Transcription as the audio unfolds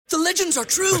The legends are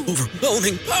true.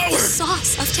 Overwhelming power!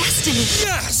 Sauce of destiny.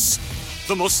 Yes!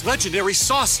 The most legendary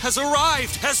sauce has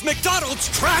arrived as McDonald's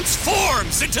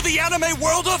transforms into the anime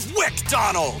world of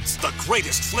WickDonald's. The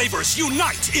greatest flavors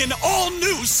unite in all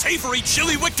new savory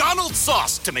chili McDonald's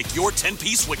sauce to make your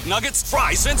 10-piece Wick Nuggets,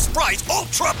 fries, and Sprite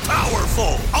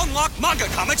ultra-powerful. Unlock manga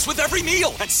comics with every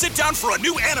meal and sit down for a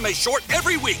new anime short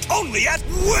every week only at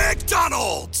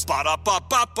WickDonald's.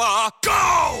 Ba-da-ba-ba-ba,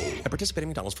 go! At participating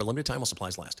McDonald's for a limited time while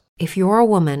supplies last. If you're a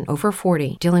woman over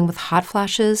 40 dealing with hot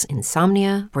flashes,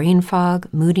 insomnia, brain fog,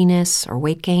 moodiness, or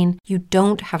weight gain, you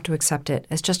don't have to accept it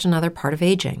as just another part of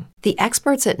aging. The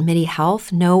experts at MIDI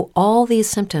Health know all these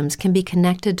symptoms can be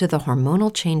connected to the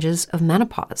hormonal changes of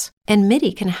menopause. And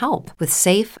MIDI can help with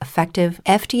safe, effective,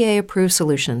 FDA-approved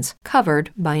solutions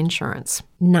covered by insurance.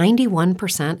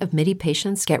 91% of MIDI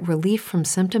patients get relief from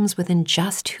symptoms within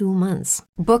just 2 months.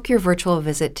 Book your virtual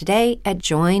visit today at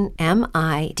joinmidi.com.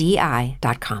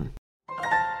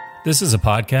 This is a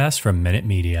podcast from Minute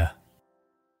Media.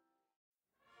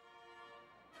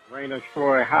 Raina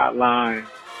Troy Hotline.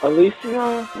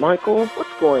 Alicia, Michael, what's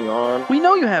going on? We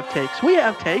know you have takes. We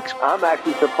have takes. I'm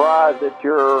actually surprised that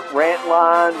your rant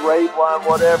line, rave line,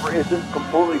 whatever, isn't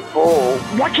completely full.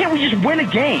 Why can't we just win a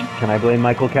game? Can I blame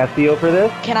Michael Castillo for this?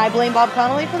 Can I blame Bob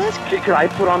Connolly for this? Could I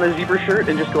put on a zebra shirt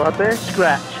and just go out there?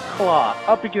 Scratch, claw,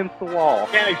 up against the wall.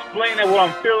 Can't explain it what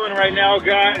I'm feeling right now,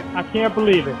 guys. I can't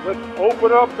believe it. Let's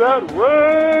open up that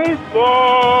race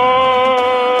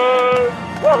line!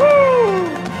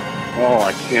 Woohoo! Oh,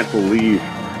 I can't believe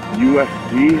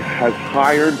USC has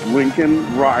hired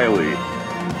Lincoln Riley.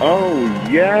 Oh,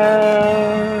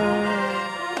 yeah.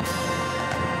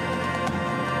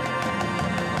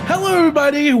 Hello,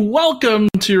 everybody. Welcome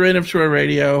to Reign of Troy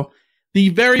Radio, the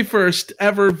very first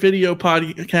ever video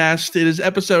podcast. It is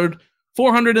episode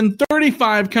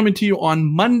 435 coming to you on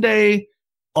Monday,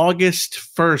 August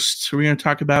 1st. We're going to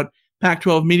talk about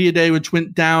Pac-12 Media Day, which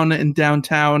went down in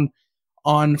downtown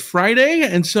on Friday,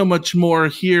 and so much more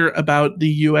here about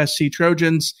the USC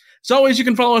Trojans. As always, you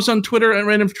can follow us on Twitter at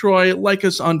Reign of Troy, like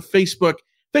us on Facebook,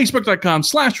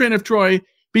 facebook.com/Reign of Troy.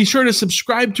 Be sure to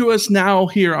subscribe to us now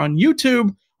here on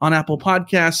YouTube, on Apple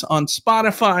Podcasts, on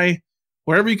Spotify,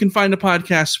 wherever you can find a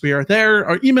podcast, we are there.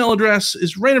 Our email address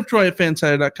is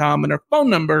reignoftroy@fansided.com, and our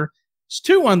phone number is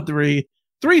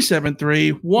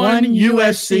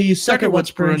 213-373-1USC. Suck at What's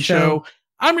Brewing Show.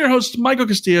 I'm your host, Michael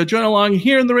Castillo, joined along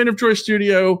here in the Reign of Troy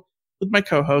studio with my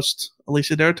co-host,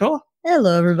 Alicia Deratola.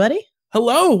 Hello, everybody.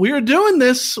 Hello. We are doing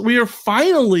this. We are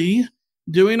finally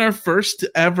doing our first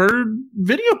ever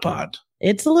video pod.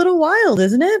 It's a little wild,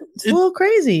 isn't it? It's a little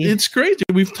crazy. It's crazy.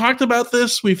 We've talked about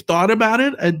this. We've thought about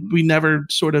it, and we never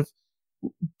sort of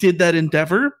did that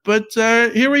endeavor. But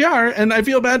here we are, and I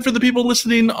feel bad for the people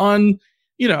listening on,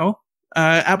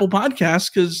 Apple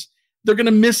Podcasts, because they're going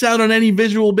to miss out on any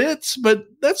visual bits, but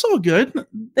that's all good.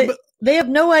 They have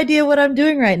no idea what I'm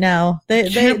doing right now. They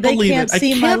can't see my little dance. I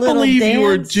can't believe you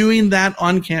are doing that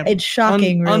on camera. It's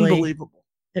shocking, really. Unbelievable.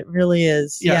 It really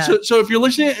is. Yeah. So if you're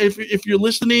listening, if you're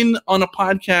listening on a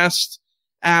podcast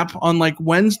app on like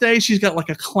Wednesday, she's got like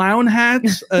a clown hat,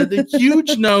 the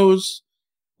huge nose,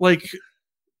 like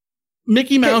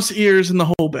Mickey Mouse ears, and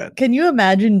the whole bit. Can you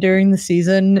imagine during the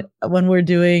season when we're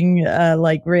doing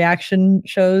like reaction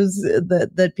shows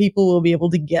that people will be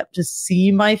able to get to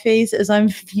see my face as I'm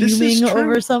fuming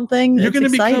over something? You're going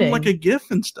to become like a GIF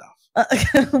and stuff.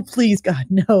 Please, God,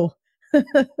 no.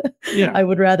 Yeah, I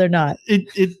would rather not.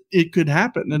 It could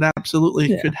happen. It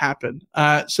absolutely could happen.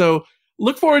 So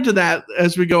look forward to that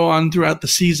as we go on throughout the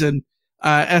season.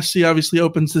 SC obviously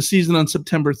opens the season on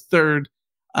September 3rd.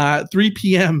 3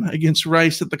 p.m. against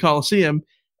Rice at the Coliseum.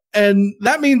 And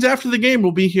that means after the game,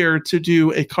 we'll be here to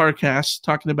do a CarCast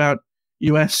talking about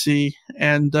USC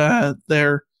and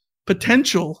their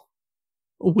potential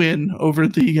win over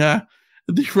the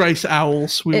Rice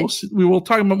Owls. We will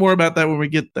talk more about that when we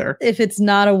get there. If it's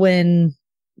not a win,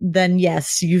 then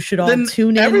yes, you should all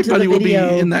tune in. Everybody will be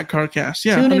in that CarCast.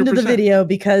 Yeah, tune 100%. into the video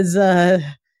because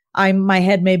my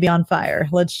head may be on fire.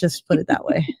 Let's just put it that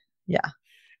way. Yeah.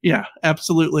 Yeah,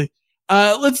 absolutely.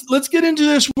 Let's get into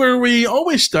this where we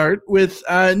always start with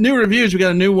new reviews. We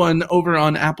got a new one over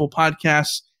on Apple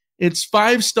Podcasts. It's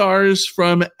 5 stars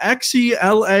from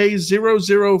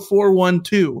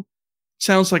XELA00412.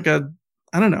 Sounds like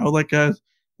like a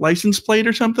license plate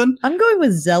or something. I'm going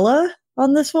with Zella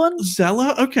on this one.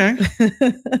 Zella? Okay.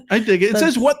 I dig it. It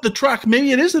says, what the truck?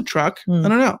 Maybe it is a truck. I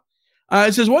don't know.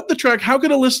 It says, what the truck? How could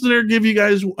a listener give you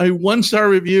guys a 1-star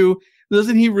review?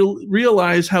 Doesn't he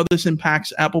realize how this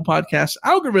impacts Apple Podcasts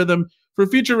algorithm? For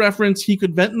future reference, he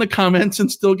could vent in the comments and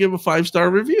still give a 5-star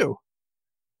review.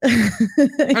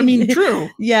 I mean, true.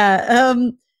 Yeah.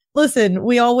 listen,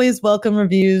 we always welcome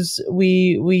reviews.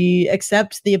 We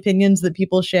accept the opinions that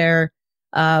people share.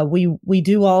 We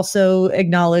do also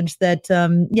acknowledge that, a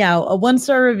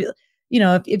 1-star review,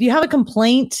 if you have a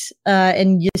complaint,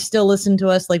 and you still listen to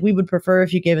us, like, we would prefer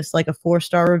if you gave us like a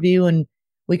 4-star review, and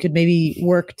we could maybe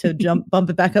work to bump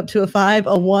it back up to a 5.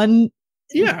 A 1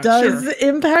 does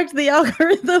impact the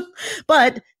algorithm.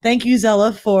 But thank you,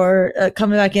 Zella, for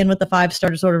coming back in with the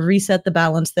 5-star to sort of reset the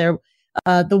balance there.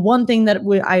 The one thing that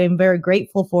I am very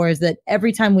grateful for is that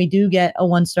every time we do get a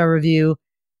 1-star review,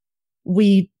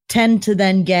 we tend to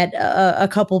then get a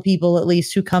couple people at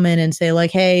least who come in and say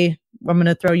like, hey, I'm going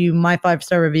to throw you my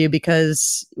 5-star review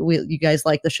because you guys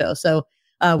like the show. So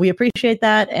we appreciate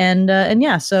that.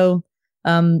 So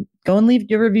go and leave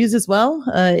your reviews as well.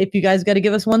 If you guys got to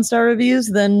give us 1-star reviews,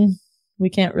 then we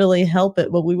can't really help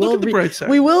it, but we will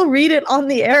read it on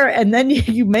the air, and then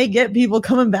you may get people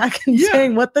coming back and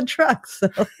saying what the truck. So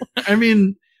I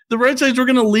mean, the bright side is we're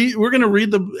gonna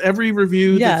read every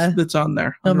review that's on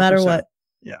there, 100%. No matter what.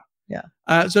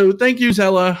 Yeah. So thank you,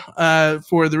 Zella,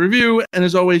 for the review, and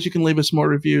as always, you can leave us more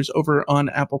reviews over on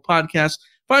Apple Podcasts.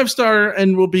 5-star,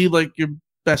 and we'll be like your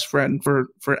best friend for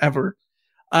forever.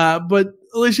 But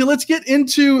Alicia, let's get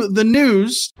into the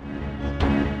news.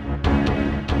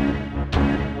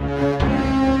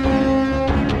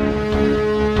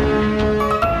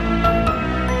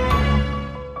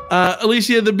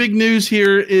 Alicia, the big news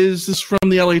here is this from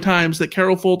the LA Times that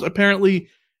Carol Folt apparently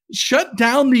shut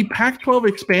down the Pac-12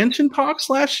 expansion talks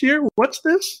last year. What's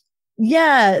this?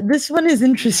 Yeah, this one is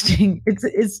interesting.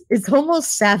 It's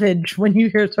almost savage when you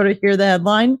hear the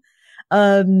headline.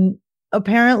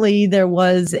 Apparently, there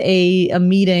was a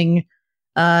meeting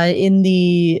in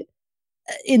the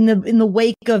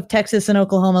wake of Texas and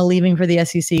Oklahoma leaving for the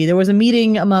SEC. There was a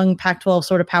meeting among Pac-12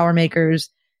 sort of power makers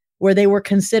where they were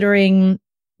considering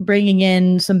bringing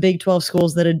in some Big 12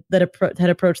 schools that had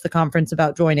approached the conference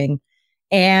about joining.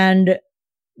 And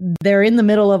they're in the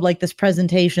middle of like this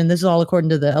presentation. This is all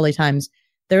according to the LA Times.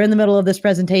 They're in the middle of this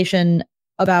presentation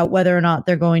about whether or not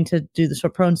they're going to do the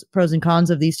sort of pros and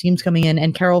cons of these teams coming in.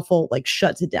 And Carol Folt like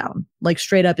shuts it down. Like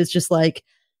straight up, it's just like,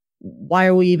 why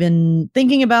are we even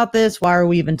thinking about this? Why are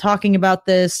we even talking about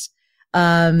this?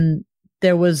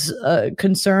 There was a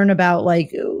concern about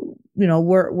like,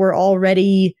 we're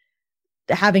already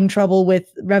having trouble with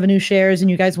revenue shares,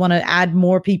 and you guys want to add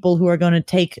more people who are going to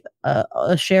take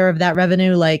a share of that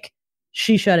revenue. Like,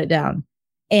 she shut it down.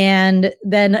 And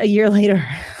then a year later,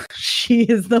 she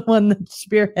is the one that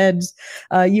spearheads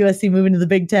USC moving to the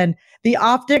Big Ten. The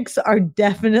optics are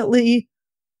definitely,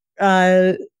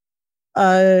 is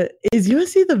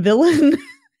USC the villain?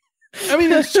 I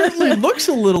mean, it certainly looks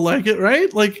a little like it,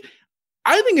 right? Like,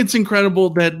 I think it's incredible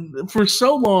that for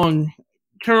so long,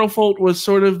 Carol Folt was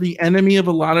sort of the enemy of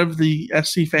a lot of the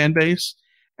SC fan base.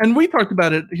 And we talked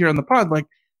about it here on the pod. Like,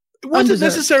 it wasn't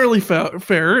necessarily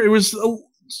fair. It was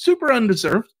super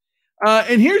undeserved.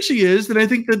 And here she is. And I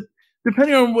think that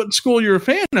depending on what school you're a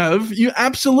fan of, you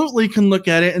absolutely can look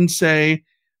at it and say,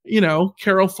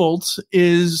 Carol Folt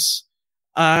is,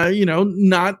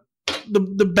 not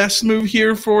the best move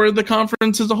here for the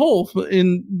conference as a whole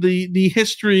in the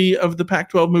history of the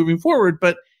Pac-12 moving forward.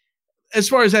 But as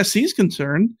far as SC is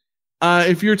concerned,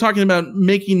 if you're talking about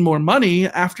making more money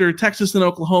after Texas and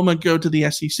Oklahoma go to the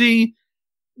SEC,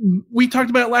 we talked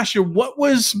about it last year. What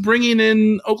was bringing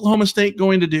in Oklahoma State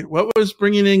going to do? What was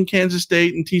bringing in Kansas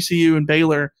State and TCU and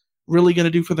Baylor really going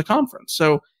to do for the conference?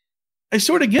 So I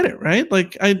sort of get it, right?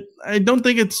 Like, I don't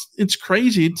think it's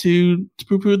crazy to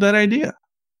poo-poo that idea.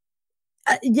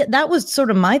 Yeah, that was sort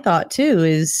of my thought too,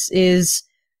 is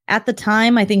at the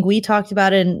time, I think we talked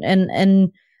about it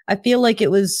and I feel like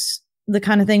it was the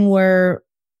kind of thing where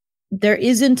there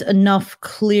isn't enough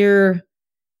clear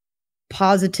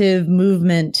positive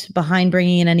movement behind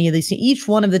bringing in any of these. Each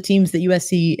one of the teams that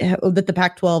that the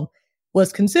Pac-12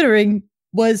 was considering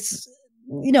was,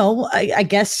 I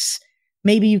guess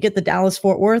maybe you get the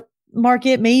Dallas-Fort Worth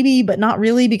market, maybe, but not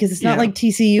really, because it's not like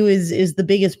TCU is the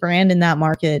biggest brand in that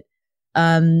market.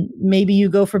 Maybe you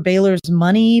go for Baylor's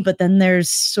money, but then there's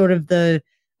sort of the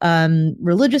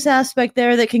religious aspect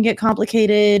there that can get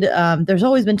complicated. There's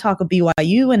always been talk of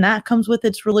BYU, and that comes with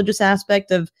its religious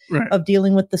aspect of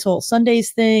dealing with this whole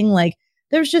Sundays thing. Like,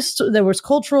 there was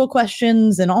cultural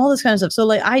questions and all this kind of stuff. So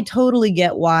like, I totally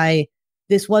get why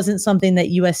this wasn't something that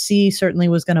USC certainly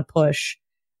was going to push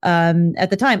at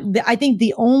the time. I think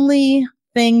the only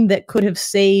thing that could have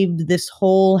saved this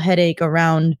whole headache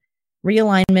around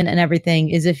realignment and everything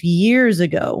is if years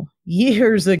ago,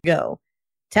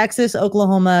 Texas,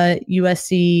 Oklahoma,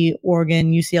 USC,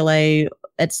 Oregon, UCLA,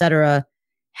 etc.,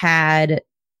 had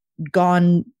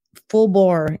gone full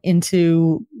bore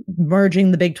into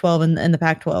merging the Big 12 and the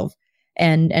Pac-12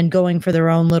 and going for their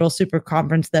own little super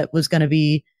conference that was going to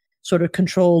be sort of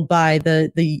controlled by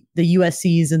the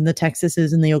USCs and the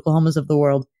Texases and the Oklahomas of the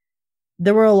world.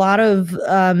 There were a lot of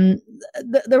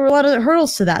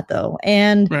hurdles to that, though,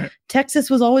 and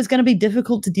Texas was always going to be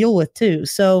difficult to deal with too.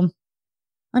 So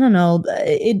I don't know.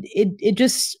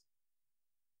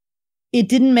 It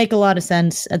didn't make a lot of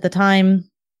sense at the time,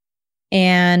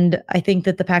 and I think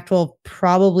that the Pac-12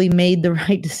 probably made the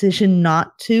right decision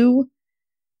not to,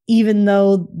 even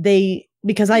though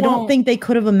because I don't think they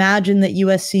could have imagined that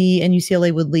USC and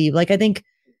UCLA would leave. Like, I think.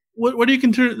 What do you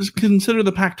consider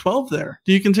the Pac-12 there?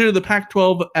 Do you consider the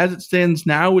Pac-12 as it stands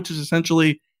now, which is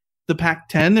essentially the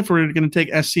Pac-10, if we're going to take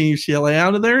SC and UCLA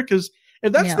out of there? Because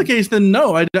if that's the case, then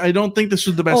no, I don't think this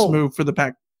was the best move for the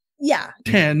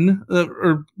Pac-10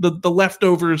 or the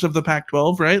leftovers of the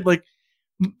Pac-12, right? Like,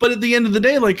 but at the end of the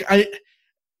day, like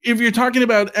if you're talking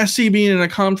about SC being in a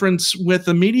conference with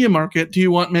a media market, do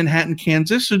you want Manhattan,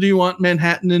 Kansas, or do you want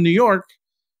Manhattan and New York?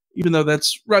 Even though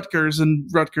that's Rutgers, and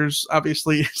Rutgers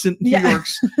obviously isn't New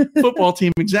York's football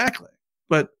team exactly.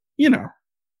 But, you know.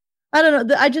 I don't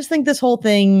know. I just think this whole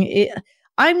thing,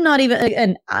 I'm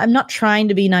not trying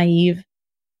to be naive,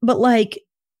 but like,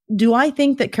 do I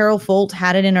think that Carol Folt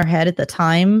had it in her head at the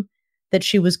time that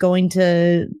she was going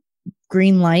to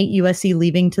green light USC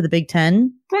leaving to the Big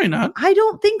Ten? Probably not. I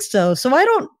don't think so. So I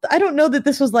don't know that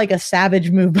this was like a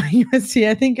savage move by USC.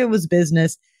 I think it was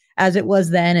business as it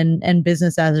was then and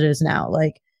business as it is now.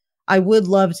 Like, I would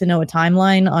love to know a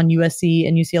timeline on USC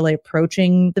and UCLA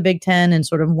approaching the Big Ten and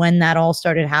sort of when that all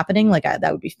started happening. Like,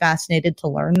 that would be fascinated to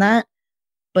learn that.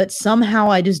 But somehow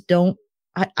I just don't,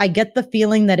 I get the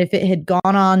feeling that if it had gone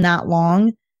on that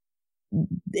long,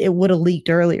 it would have leaked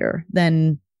earlier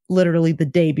than literally the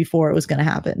day before it was going to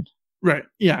happen. Right.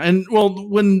 Yeah. And well,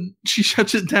 when she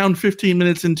shuts it down 15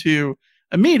 minutes into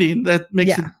a meeting, that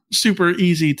makes it super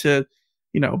easy to,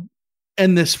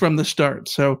 end this from the start.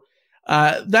 So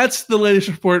that's the latest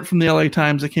report from the LA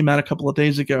Times that came out a couple of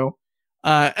days ago.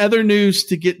 Other news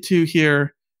to get to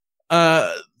here.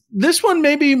 This one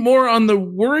may be more on the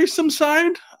worrisome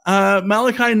side.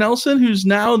 Malachi Nelson, who's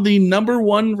now the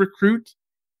 #1 recruit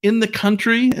in the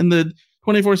country in the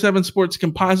 24/7 Sports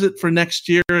Composite for next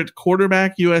year at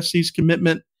quarterback, USC's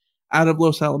commitment out of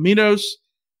Los Alamitos.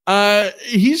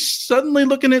 He's suddenly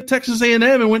looking at Texas A&M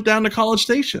and went down to College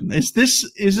Station. Is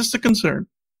this a concern?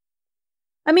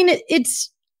 I mean,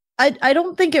 I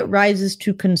don't think it rises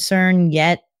to concern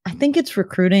yet. I think it's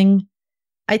recruiting.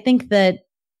 I think that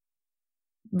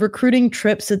recruiting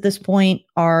trips at this point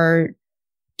are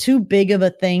too big of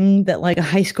a thing that like a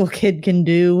high school kid can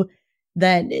do,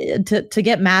 that to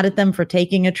get mad at them for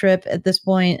taking a trip at this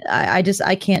point. I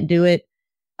can't do it.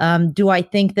 Do I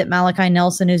think that Malachi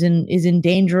Nelson is in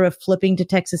danger of flipping to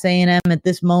Texas A&M at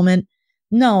this moment?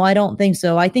 No, I don't think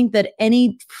so. I think that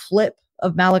any flip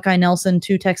of Malachi Nelson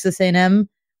to Texas A&M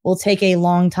will take a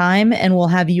long time and will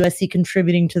have USC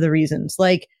contributing to the reasons.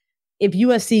 Like, if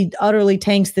USC utterly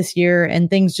tanks this year and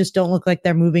things just don't look like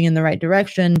they're moving in the right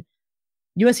direction,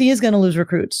 USC is going to lose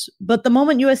recruits. But the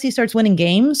moment USC starts winning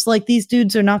games, like, these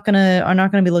dudes are not going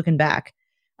to be looking back.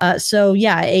 So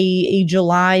yeah, a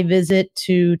July visit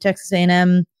to Texas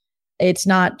A&M, it's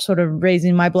not sort of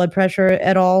raising my blood pressure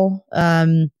at all.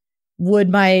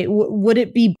 Would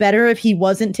it be better if he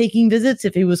wasn't taking visits,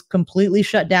 if he was completely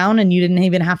shut down and you didn't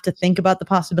even have to think about the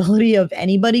possibility of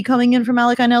anybody coming in for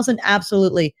Malachi Nelson?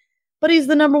 Absolutely. But he's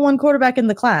the #1 quarterback in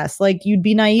the class. Like, you'd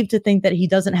be naive to think that he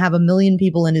doesn't have a million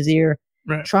people in his ear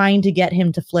trying to get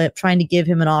him to flip, trying to give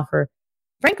him an offer.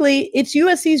 Frankly, it's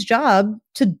USC's job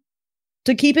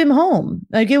to keep him home.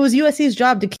 Like, it was USC's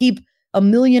job to keep a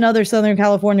million other Southern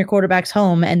California quarterbacks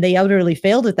home, and they utterly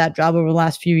failed at that job over the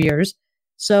last few years.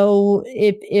 So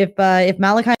if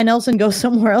Malachi Nelson goes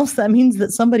somewhere else, that means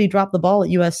that somebody dropped the ball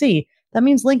at USC. That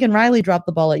means Lincoln Riley dropped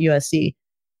the ball at USC.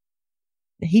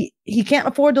 He can't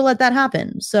afford to let that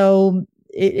happen. So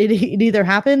it either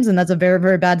happens, and that's a very,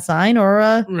 very bad sign,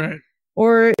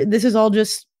 or this is all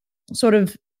just sort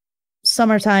of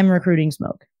summertime recruiting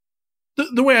smoke.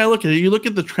 The way I look at it, you look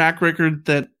at the track record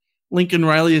that Lincoln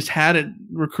Riley has had at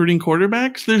recruiting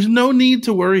quarterbacks, there's no need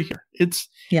to worry here. It's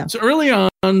early on.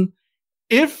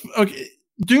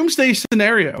 Doomsday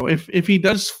scenario, if he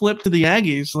does flip to the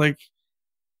Aggies, like,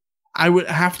 I would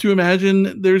have to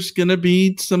imagine there's going to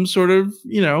be some sort of,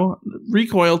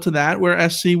 recoil to that where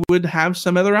SC would have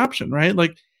some other option, right?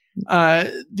 Like,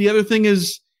 the other thing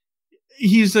is,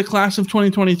 he's a class of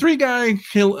 2023 guy.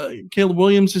 Caleb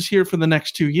Williams is here for the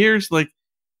next 2 years. Like,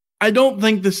 I don't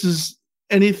think this is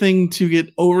anything to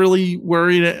get overly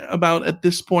worried about at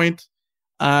this point.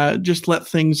 Just let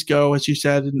things go, as you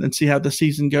said, and see how the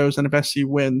season goes. And if SC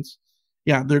wins,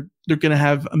 yeah, they're going to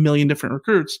have a million different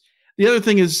recruits. The other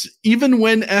thing is, even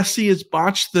when SC has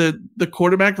botched the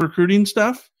quarterback recruiting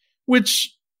stuff,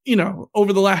 which,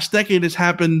 over the last decade has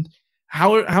happened,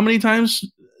 how many times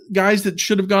guys that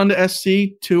should have gone to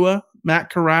SC, Tua,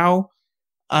 Matt Corral,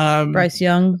 Bryce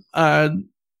Young,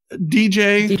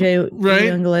 DJ, right?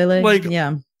 Uiagalelei. Like,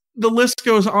 yeah. The list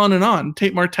goes on and on.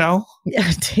 Tate Martell. Yeah,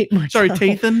 Tate Martell. Sorry,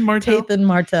 Tathan Martell. Tathan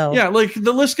Martell. Yeah, like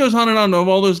the list goes on and on of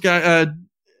all those guys.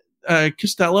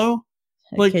 Costello.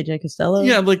 Like KJ Costello.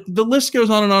 Yeah, like the list goes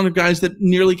on and on of guys that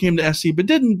nearly came to SC but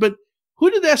didn't. But who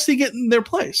did SC get in their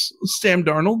place? Sam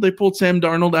Darnold. They pulled Sam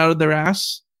Darnold out of their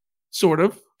ass, sort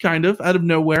of, kind of, out of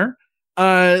nowhere.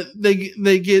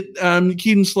 They get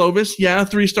Keaton Slovis. Yeah,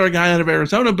 3-star guy out of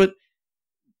Arizona, but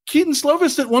Keaton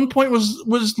Slovis at one point was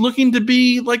looking to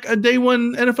be like a day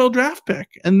one NFL draft pick,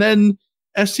 and then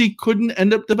SC couldn't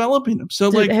end up developing him.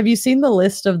 So, have you seen the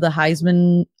list of the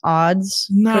Heisman odds?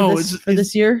 No, for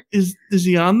this year. Is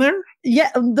he on there? Yeah,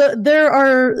 there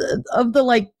are of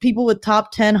the people with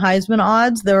top 10 Heisman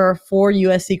odds. There are 4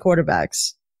 USC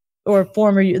quarterbacks or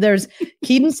former. There's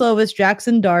Keaton Slovis,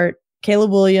 Jackson Dart,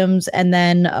 Caleb Williams, and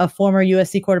then a former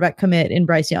USC quarterback commit in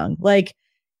Bryce Young.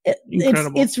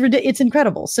 It's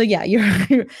incredible. So yeah,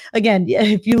 you're again,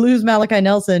 if you lose Malachi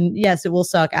Nelson, yes, it will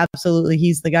suck. Absolutely.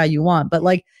 He's the guy you want, but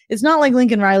it's not like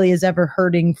Lincoln Riley is ever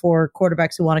hurting for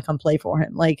quarterbacks who want to come play for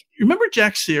him. You remember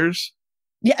Jack Sears?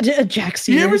 Yeah. Jack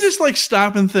Sears. You ever just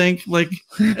stop and think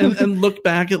and look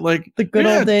back at the good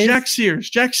old days? Jack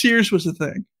Sears was a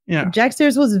thing. Yeah. Jack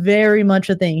Sears was very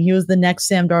much a thing. He was the next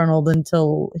Sam Darnold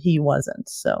until he wasn't.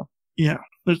 So yeah.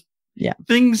 Yeah,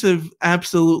 things have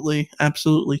absolutely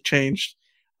changed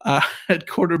at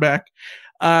quarterback.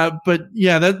 But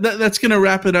yeah, that's going to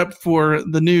wrap it up for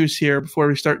the news here before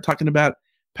we start talking about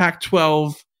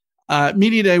Pac-12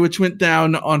 Media Day, which went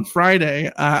down on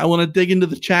Friday. I want to dig into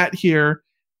the chat here.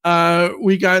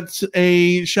 We got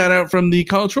a shout out from the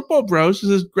College Football Bros. It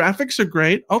says graphics are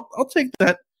great. I'll take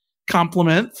that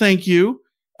compliment. Thank you.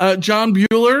 John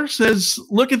Bueller says,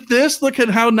 look at this. Look at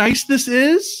how nice this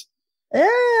is.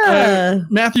 Yeah.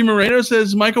 Matthew Moreno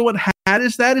says, Michael, what hat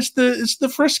is that? It's the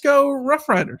Frisco Rough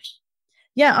Riders.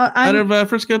 Yeah, out of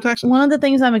Frisco, Texas. One of the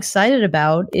things I'm excited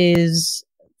about is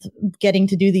getting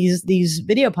to do these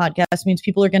video podcasts. Means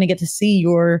people are going to get to see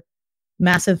your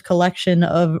massive collection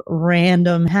of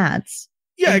random hats.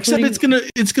 Yeah, except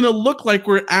it's gonna look like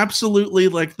we're absolutely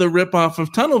like the ripoff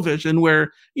of Tunnel Vision,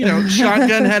 where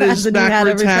Shotgun had his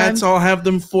backwards hats, all have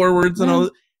them forwards, and all.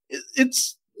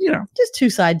 It's just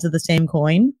two sides of the same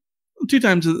coin. Two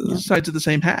times the sides of the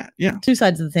same hat. Yeah. Two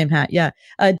sides of the same hat. Yeah.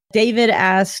 David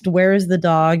asked, where is the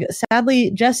dog?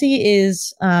 Sadly, Jessie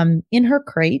is in her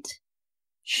crate.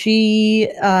 She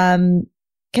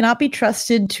cannot be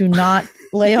trusted to not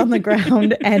lay on the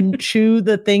ground and chew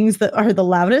the things that are the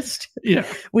loudest.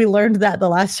 Yeah. We learned that the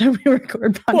last time we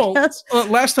recorded podcasts. Well,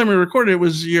 last time we recorded, it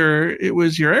was your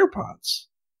AirPods.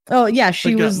 Oh yeah,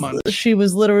 she was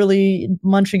literally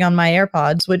munching on my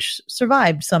AirPods, which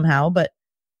survived somehow. But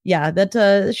yeah,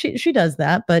 that she does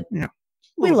that. But yeah,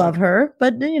 we love her.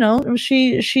 But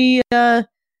she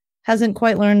hasn't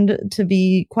quite learned to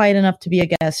be quiet enough to be a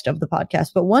guest of the podcast.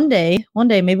 But one day,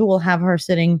 maybe we'll have her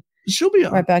sitting. She'll be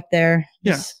right back there,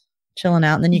 just chilling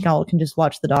out, and then you all can just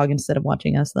watch the dog instead of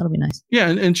watching us. That'll be nice. Yeah,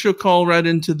 and she'll call right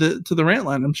into the rant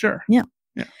line, I'm sure. Yeah.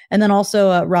 Yeah. And then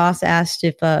also Ross asked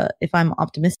if I'm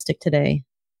optimistic today.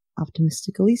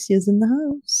 Optimistic Alicia's in the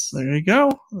house. There you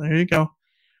go.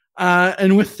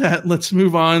 And with that, let's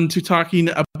move on to talking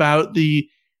about the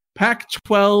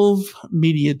Pac-12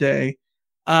 Media Day.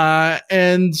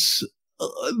 And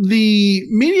the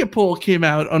media poll came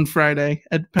out on Friday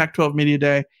at Pac-12 Media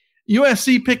Day.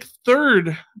 USC picked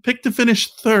to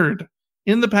finish third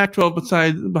in the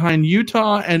Pac-12 behind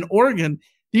Utah and Oregon.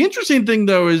 The interesting thing,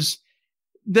 though, is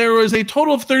there was a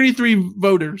total of 33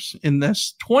 voters in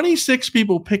this. 26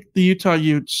 people picked the Utah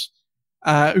Utes,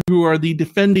 who are the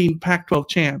defending Pac-12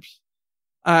 champs.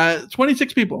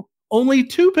 26 people. Only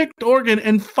 2 picked Oregon,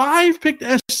 and 5 picked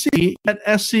SC.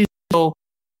 At SC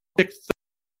picked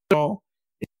third.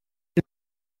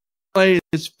 UCLA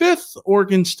is 5th,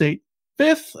 Oregon State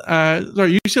 5th.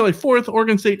 UCLA 4th,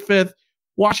 Oregon State 5th.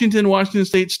 Washington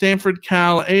State, Stanford,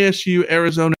 Cal, ASU,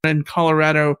 Arizona, and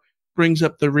Colorado brings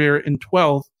up the rear in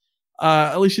 12th.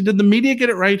 Alicia, did the media get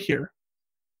it right here?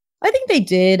 I think they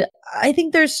did. I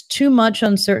think there's too much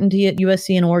uncertainty at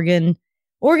USC and Oregon.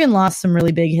 Oregon lost some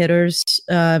really big hitters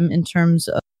in terms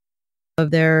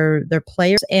of their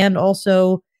players, and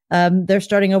also they're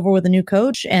starting over with a new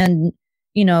coach. And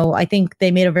I think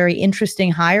they made a very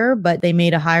interesting hire, but they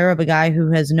made a hire of a guy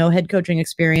who has no head coaching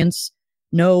experience,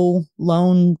 no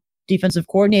lone defensive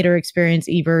coordinator experience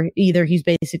either. He's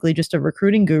basically just a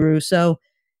recruiting guru. So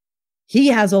he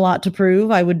has a lot to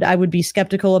prove. I would be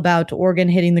skeptical about Oregon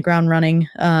hitting the ground running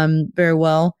very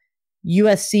well.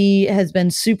 USC has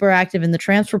been super active in the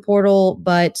transfer portal,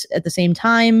 but at the same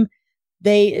time,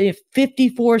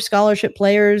 54 scholarship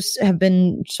players have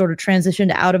been sort of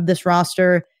transitioned out of this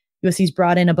roster. USC's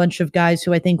brought in a bunch of guys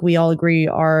who I think we all agree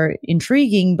are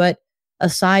intriguing, but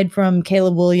aside from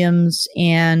Caleb Williams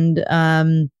and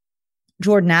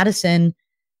Jordan Addison,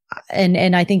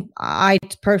 and I think I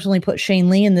personally put Shane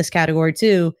Lee in this category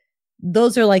too.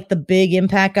 Those are like the big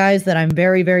impact guys that I'm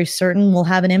very, very certain will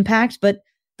have an impact. But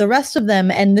the rest of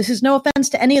them, and this is no offense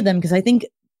to any of them, because I think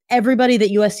everybody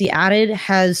that USC added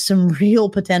has some real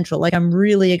potential. Like, I'm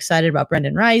really excited about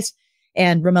Brendan Rice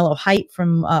and Romello Height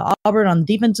from Auburn on the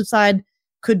defensive side.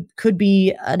 Could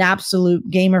be an absolute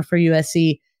gamer for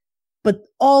USC. But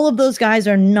all of those guys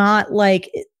are not like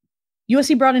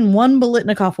USC brought in one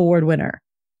Biletnikoff Award winner.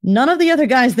 None of the other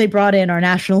guys they brought in are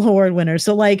national award winners.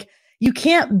 So like, you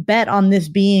can't bet on this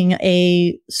being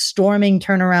a storming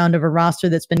turnaround of a roster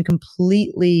that's been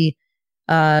completely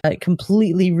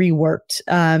reworked.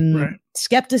 Right.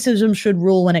 Skepticism should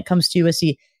rule when it comes to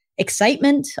USC.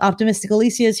 Excitement. Optimistic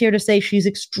Alicia is here to say she's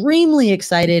extremely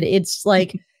excited. It's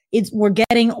like,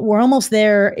 we're almost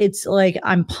there. It's like,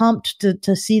 I'm pumped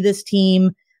to see this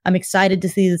team. I'm excited to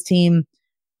see this team.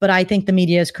 But I think the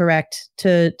media is correct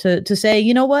to say,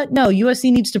 you know what? No,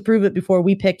 USC needs to prove it before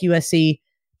we pick USC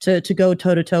to go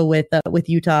toe to toe with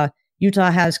Utah.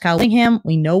 Utah has Kyle Whittingham.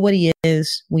 We know what he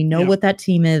is. We know what that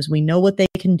team is. We know what they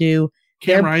can do.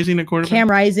 Cam Rising at quarterback.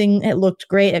 Cam Rising, it looked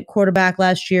great at quarterback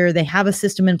last year. They have a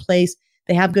system in place.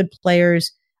 They have good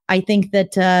players. I think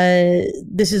that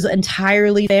this is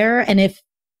entirely fair. And if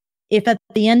at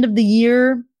the end of the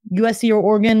year USC or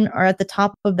Oregon are at the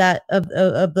top of that of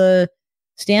the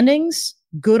standings,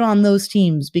 good on those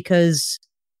teams because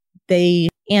they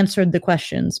answered the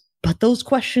questions. But those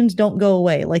questions don't go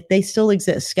away. Like, they still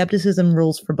exist. Skepticism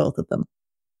rules for both of them.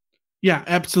 Yeah,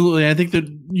 absolutely. I think that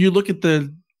you look at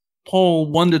the poll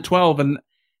 1 to 12, and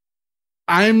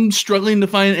I'm struggling to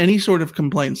find any sort of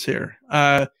complaints here.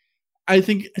 I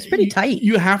think it's pretty tight.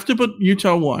 You have to put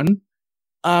Utah 1.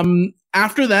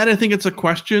 After that, I think it's a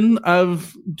question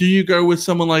of, do you go with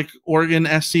someone like Oregon,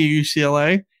 SC, or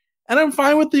UCLA? And I'm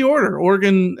fine with the order.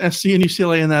 Oregon, SC, and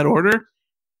UCLA in that order.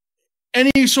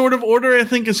 Any sort of order, I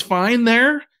think, is fine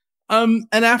there. And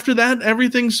after that,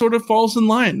 everything sort of falls in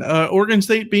line. Oregon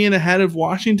State being ahead of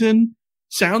Washington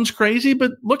sounds crazy,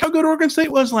 but look how good Oregon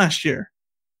State was last year.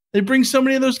 They bring so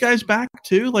many of those guys back,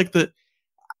 too.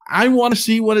 I want to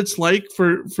see what it's like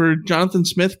for Jonathan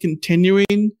Smith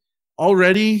continuing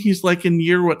already. He's like in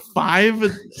year, 5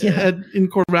 in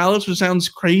Corvallis, which sounds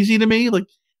crazy to me.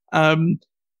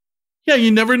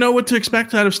 You never know what to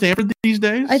expect out of Stanford these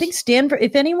days. I think Stanford,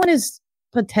 if anyone is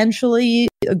potentially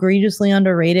egregiously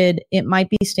underrated, it might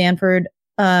be Stanford.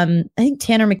 I think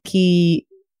Tanner McKee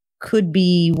could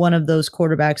be one of those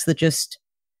quarterbacks that just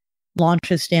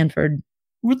launches Stanford.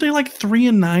 Were they like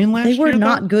 3-9 last year? They were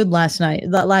not good last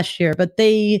year, but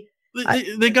they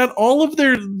got all of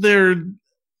their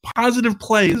positive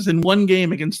plays in one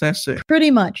game against SC.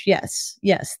 Pretty much, yes.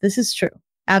 Yes, this is true.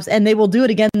 And they will do it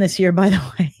again this year, by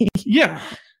the way. Yeah.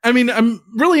 I mean, I'm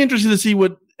really interested to see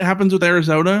what happens with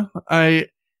Arizona. I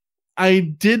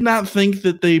did not think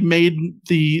that they made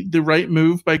the right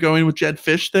move by going with Jed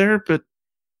Fish there, but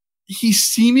he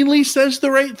seemingly says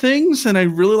the right things, and I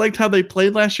really liked how they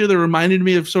played last year. They reminded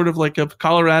me of sort of like of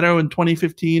Colorado in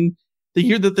 2015, the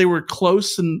year that they were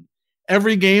close, and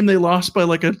every game they lost by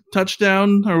like a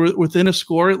touchdown or within a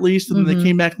score at least, and then they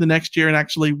came back the next year and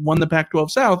actually won the Pac-12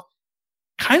 South.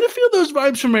 Kind of feel those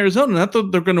vibes from Arizona. Not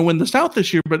that they're going to win the South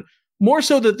this year, but more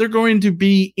so that they're going to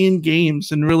be in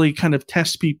games and really kind of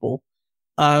test people.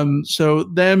 So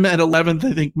them at 11th,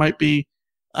 I think, might be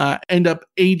end up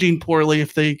aging poorly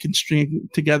if they can string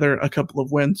together a couple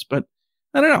of wins. But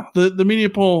I don't know. The media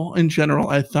poll in general,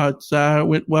 I thought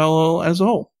went well as a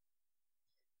whole.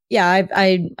 Yeah,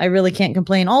 I really can't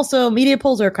complain. Also, media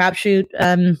polls are a crapshoot.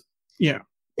 Yeah.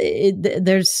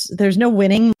 There's no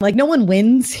winning. Like, no one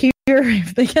wins here.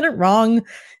 If they get it wrong,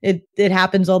 it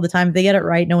happens all the time. If they get it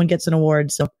right, no one gets an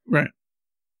award. So right.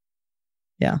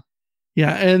 Yeah.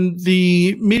 Yeah. And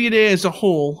the media day as a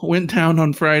whole went down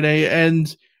on Friday,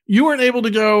 and you weren't able to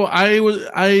go.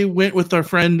 I went with our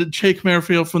friend Jake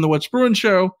Merrifield from the What's Brewing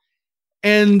show,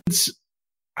 and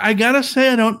I gotta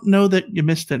say, I don't know that you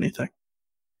missed anything.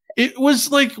 It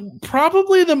was like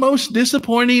probably the most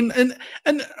disappointing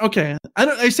and okay,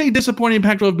 I say disappointing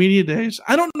Pac-12 Media Days.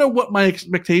 I don't know what my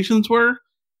expectations were,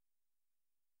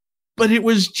 but it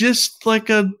was just like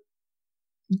a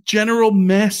general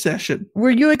mess session. Were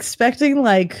you expecting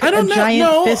like I don't a know,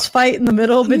 giant fist fight in the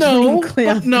middle between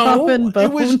Kliavkoff and Bone?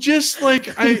 It was just like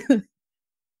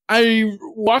I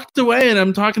walked away and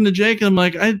I'm talking to Jake and I'm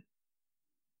like,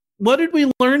 what did we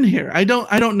learn here? I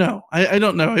don't know. I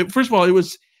don't know. First of all, it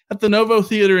was at the Novo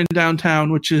Theater in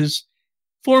downtown, which is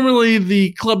formerly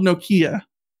the Club Nokia.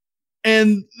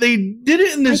 And they did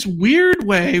it in this weird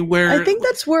way where I think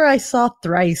that's where I saw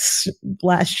Thrice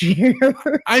last year.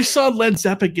 I saw Led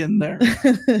Zeppelin there.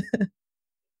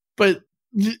 But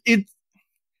the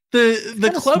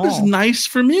club small. Is nice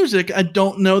for music. I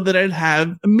don't know that I'd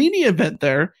have a media event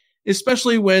there,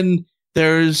 especially when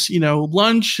there's,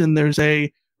 lunch and there's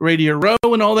a Radio Row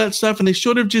and all that stuff. And they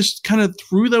sort of just kind of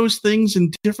threw those things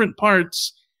in different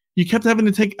parts. You kept having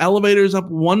to take elevators up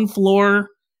one floor,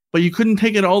 but you couldn't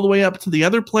take it all the way up to the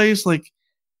other place. Like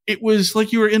it was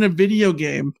like you were in a video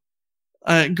game,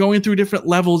 going through different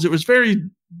levels. It was very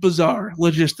bizarre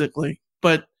logistically,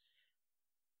 but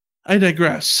I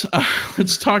digress.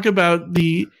 Let's talk about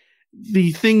the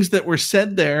things that were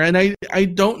said there. And I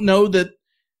don't know that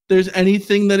there's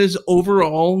anything that is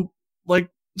overall like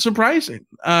surprising.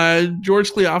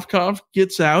 George Kliavkoff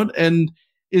gets out and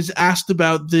is asked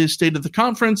about the state of the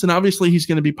conference. And obviously he's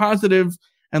going to be positive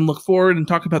and look forward and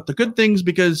talk about the good things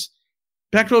because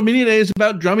Pac-12 Media Day is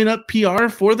about drumming up PR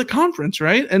for the conference,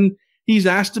 right? And he's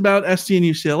asked about SC and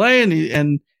UCLA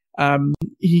and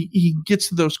he gets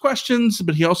to those questions,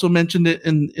 but he also mentioned it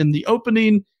in the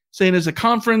opening, saying as a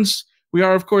conference, we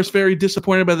are, of course, very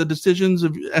disappointed by the decisions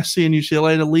of SC and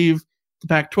UCLA to leave the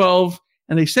Pac-12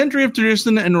 and a century of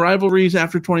tradition and rivalries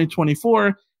after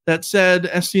 2024. That said,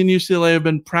 SC and UCLA have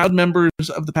been proud members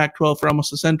of the Pac-12 for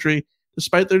almost a century.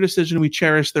 Despite their decision, we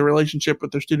cherish their relationship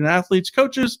with their student athletes,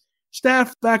 coaches,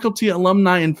 staff, faculty,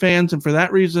 alumni, and fans. And for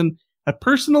that reason, I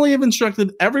personally have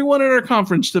instructed everyone at our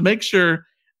conference to make sure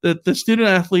that the student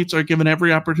athletes are given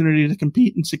every opportunity to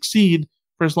compete and succeed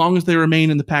for as long as they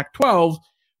remain in the Pac-12,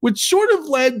 which sort of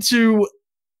led to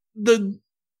the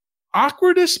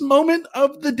awkwardest moment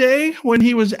of the day when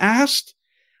he was asked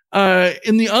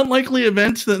in the unlikely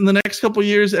event that in the next couple of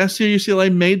years, SC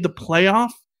UCLA made the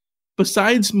playoff.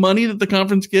 Besides money that the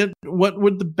conference get, what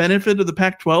would the benefit of the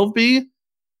Pac-12 be?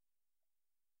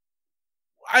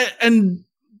 And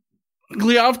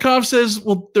Kliavkoff says,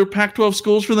 well, they're Pac-12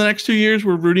 schools for the next 2 years.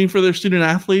 We're rooting for their student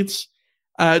athletes.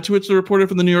 To which the reporter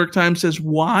from the New York Times says,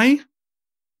 why?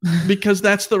 Because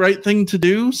that's the right thing to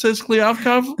do, says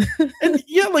Kliavkoff. And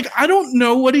yeah, like, I don't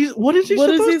know what is he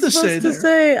supposed to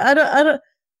say?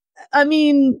 I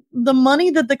mean, the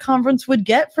money that the conference would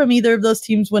get from either of those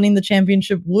teams winning the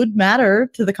championship would matter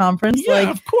to the conference. Yeah,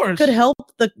 of course. Could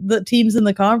help the teams in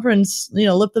the conference,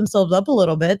 lift themselves up a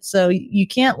little bit. So you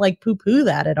can't like poo-poo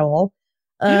that at all.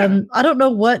 I don't know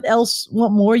what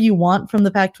more you want from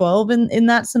the Pac-12 in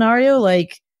that scenario.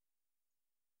 Like,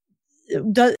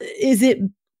 is it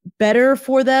better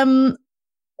for them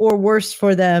or worse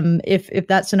for them if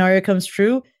that scenario comes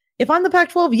true? If I'm the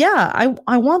Pac-12, yeah,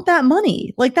 I want that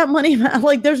money. Like that money,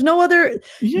 like there's no other.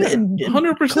 100%.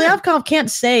 Kliavkoff can't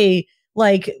say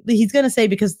like he's going to say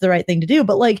because it's the right thing to do,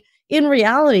 but like in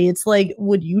reality, it's like,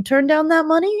 would you turn down that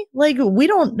money? Like we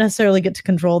don't necessarily get to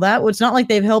control that. It's not like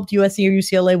they've helped USC or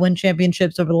UCLA win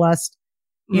championships over the last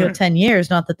 10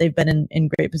 years. Not that they've been in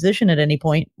great position at any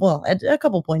point. Well, at a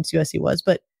couple points USC was,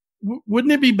 but.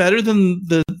 Wouldn't it be better than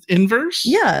the inverse?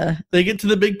 Yeah. They get to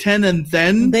the Big Ten and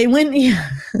then they win. Yeah.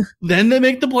 Then they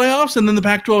make the playoffs and then the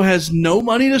Pac-12 has no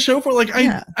money to show for it. Like,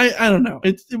 I don't know.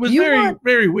 It was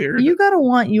very weird. You got to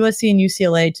want USC and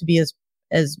UCLA to be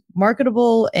as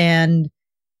marketable and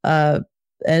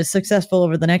as successful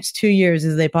over the next 2 years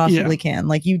as they possibly can.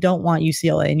 Like you don't want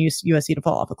UCLA and USC to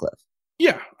fall off a cliff.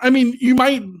 Yeah, I mean, you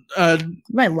might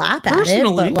laugh at it,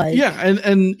 but like,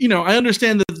 and I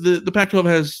understand that the Pac-12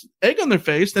 has egg on their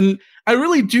face, and I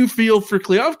really do feel for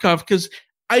Kliavkoff because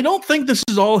I don't think this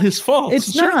is all his fault. It's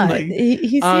certainly not.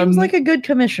 He seems like a good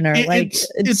commissioner.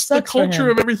 It's the culture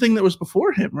of everything that was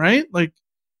before him, right? Like,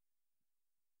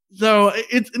 so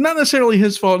it's not necessarily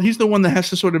his fault. He's the one that has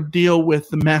to sort of deal with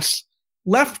the mess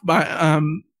left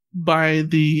by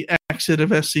the exit of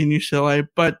SC and UCLA,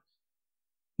 but.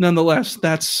 Nonetheless,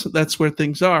 that's where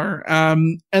things are.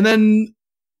 And then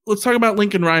let's talk about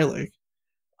Lincoln Riley.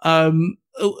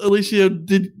 Alicia,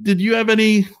 did you have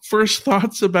any first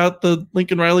thoughts about the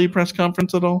Lincoln Riley press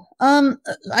conference at all?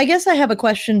 I guess I have a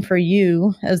question for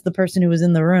you as the person who was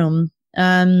in the room.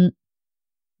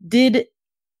 Did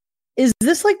Is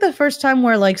this like the first time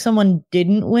where like someone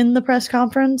didn't win the press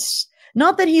conference?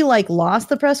 Not that he like lost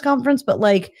the press conference, but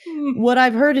like what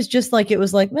I've heard is just like it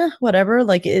was like whatever.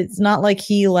 Like it's not like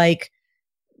he like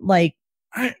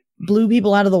blew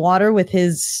people out of the water with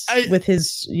his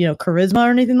charisma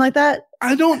or anything like that.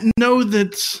 I don't know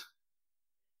that.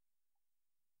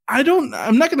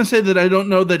 I'm not going to say that I don't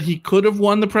know that he could have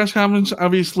won the press conference.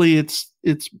 Obviously, it's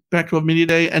Pac-12 Media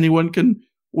Day. Anyone can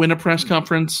win a press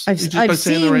conference by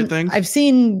saying the right things. I've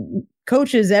seen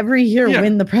coaches every year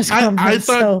win the press conference. I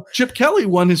thought Chip Kelly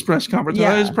won his press conference. I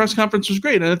thought his press conference was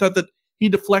great. And I thought that he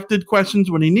deflected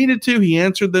questions when he needed to. He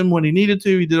answered them when he needed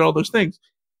to. He did all those things.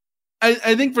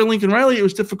 I think for Lincoln Riley, it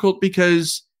was difficult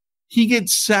because he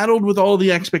gets saddled with all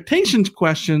the expectations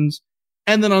questions.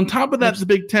 And then on top of that, the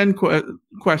Big Ten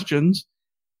questions.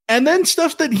 And then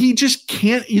stuff that he just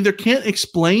can't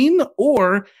explain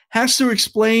or has to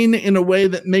explain in a way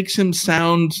that makes him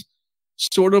sound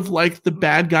sort of like the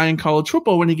bad guy in college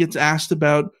football when he gets asked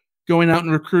about going out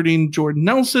and recruiting Jordan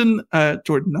Addison.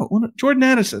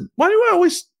 Why do I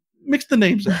always mix the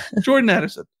names up? Jordan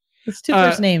Addison. It's two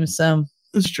first names, so.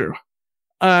 It's true.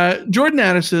 Jordan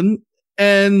Addison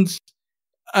and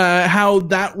how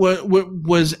that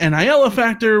was NIL a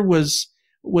factor, was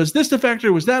this a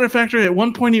factor, was that a factor? At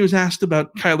one point he was asked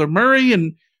about Kyler Murray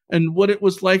and what it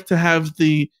was like to have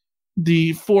the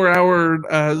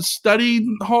 4-hour study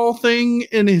hall thing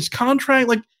in his contract.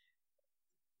 Like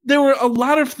there were a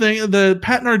lot of things. The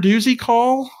Pat Narduzzi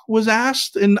call was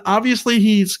asked, and obviously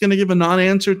he's going to give a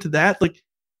non-answer to that. Like,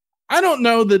 I don't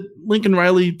know that Lincoln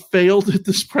Riley failed at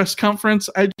this press conference.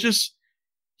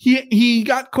 He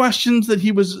got questions that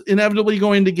he was inevitably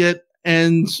going to get,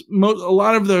 and a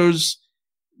lot of those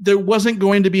there wasn't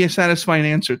going to be a satisfying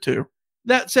answer to.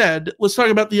 That said, let's talk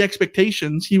about the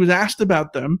expectations. He was asked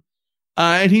about them,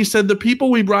 and he said, the people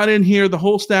we brought in here, the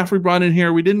whole staff we brought in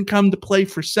here, we didn't come to play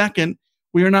for second.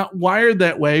 We are not wired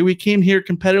that way. We came here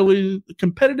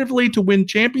competitively to win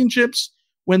championships,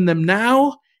 win them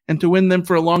now, and to win them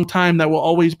for a long time. That will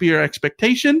always be our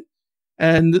expectation.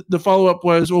 And the follow-up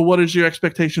was, well, what is your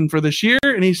expectation for this year?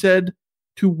 And he said,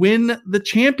 to win the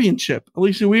championship.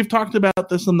 Alicia, we've talked about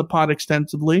this on the pod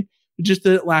extensively. We just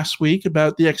did it last week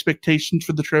about the expectations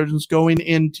for the Trojans going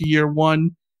into year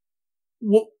one.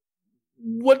 What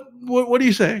do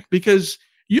you say? Because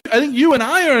I think you and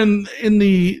I are in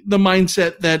the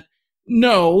mindset that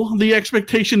no, the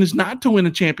expectation is not to win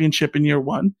a championship in year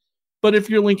one. But if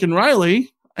you're Lincoln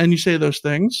Riley and you say those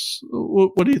things,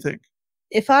 what do you think?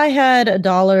 If I had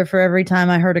 $1 for every time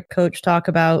I heard a coach talk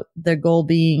about their goal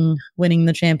being winning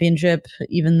the championship,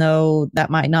 even though that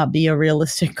might not be a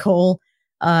realistic goal,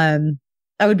 I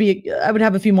would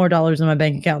have a few more dollars in my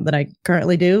bank account than I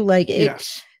currently do. Like,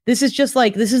 yes. This is just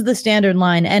like, this is the standard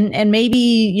line. And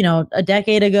maybe, a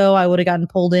decade ago, I would have gotten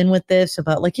pulled in with this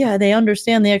about like, yeah, they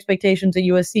understand the expectations at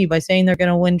USC by saying they're going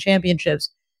to win championships.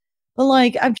 But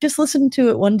like, I've just listened to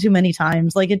it one too many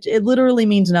times. Like it literally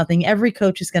means nothing. Every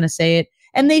coach is going to say it.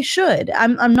 And they should.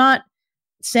 I'm not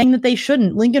saying that they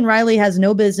shouldn't. Lincoln Riley has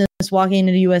no business walking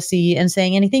into USC and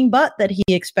saying anything but that he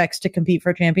expects to compete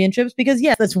for championships, because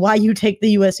yes, that's why you take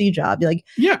the USC job. Like,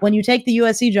 when you take the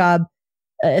USC job,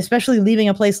 especially leaving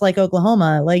a place like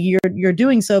Oklahoma, like you're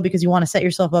doing so because you want to set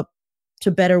yourself up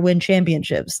to better win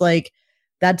championships. Like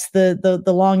that's the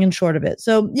long and short of it.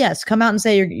 So yes, come out and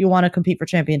say you want to compete for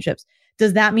championships.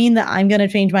 Does that mean that I'm going to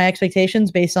change my expectations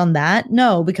based on that?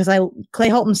 No, because Clay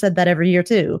Helton said that every year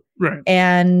too. Right.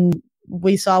 And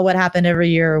we saw what happened every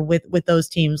year with those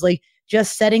teams. Like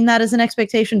just setting that as an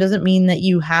expectation doesn't mean that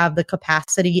you have the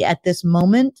capacity at this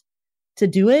moment to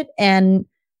do it. And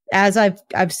as I've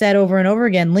said over and over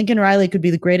again, Lincoln Riley could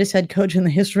be the greatest head coach in the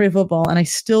history of football. And I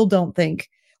still don't think,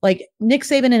 like, Nick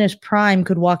Saban in his prime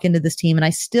could walk into this team, and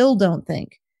I still don't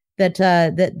think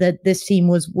that this team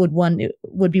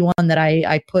would be one that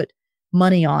I put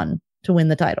money on to win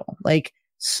the title. Like,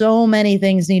 so many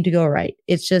things need to go right.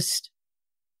 It's just,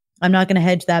 I'm not going to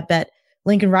hedge that bet.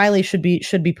 Lincoln Riley should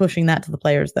be pushing that to the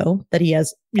players, though, that he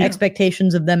has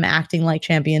expectations of them acting like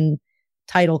champion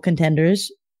title contenders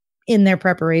in their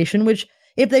preparation, which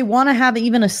if they want to have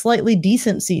even a slightly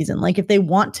decent season, like if they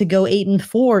want to go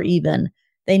 8-4 even,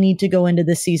 they need to go into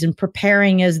this season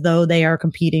preparing as though they are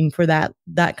competing for that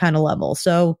kind of level.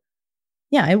 So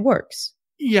yeah, it works.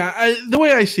 Yeah. The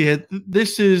way I see it,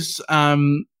 this is,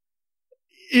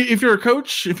 if you're a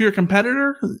coach, if you're a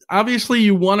competitor, obviously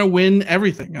you want to win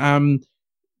everything.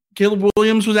 Caleb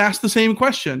Williams was asked the same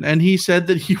question, and he said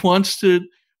that he wants to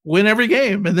win every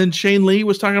game. And then Shane Lee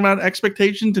was talking about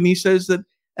expectations, and he says that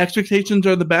expectations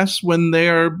are the best when they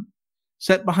are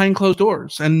set behind closed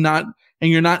doors and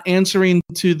you're not answering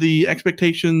to the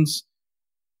expectations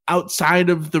outside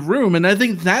of the room. And I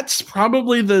think that's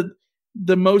probably the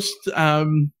most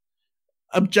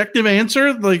objective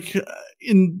answer, like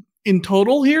in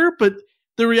total here. But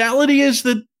the reality is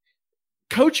that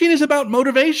coaching is about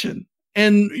motivation,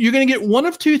 and you're going to get one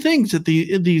of two things at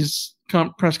these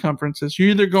press conferences. You're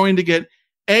either going to get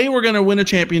A, we're going to win a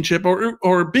championship,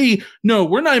 or B, no,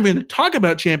 we're not even going to talk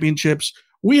about championships.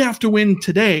 We have to win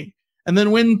today and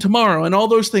then win tomorrow, and all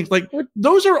those things. Like,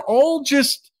 those are all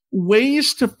just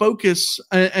ways to focus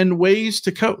and ways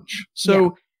to coach.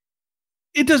 So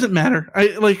it doesn't matter.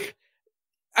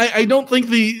 I don't think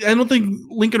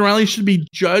Lincoln Riley should be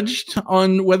judged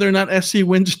on whether or not SC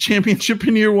wins a championship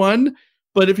in year one.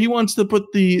 But if he wants to put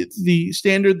the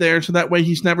standard there so that way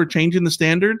he's never changing the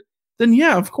standard, then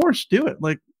yeah, of course, do it.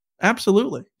 Like,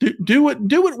 absolutely. Do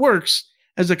what works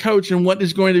as a coach and what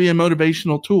is going to be a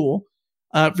motivational tool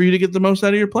for you to get the most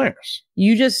out of your players.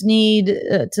 You just need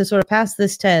to sort of pass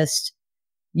this test.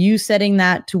 You setting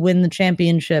that to win the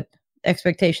championship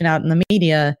expectation out in the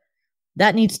media,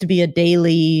 that needs to be a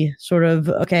daily sort of,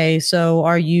 okay, so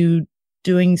are you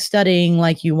doing studying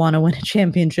like you want to win a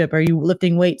championship? Are you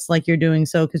lifting weights like you're doing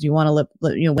so because you want to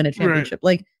win a championship?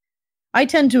 Right. Like, I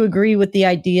tend to agree with the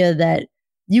idea that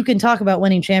you can talk about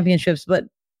winning championships, but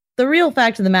the real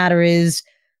fact of the matter is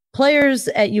players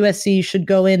at USC should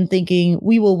go in thinking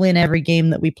we will win every game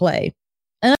that we play.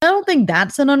 And I don't think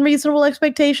that's an unreasonable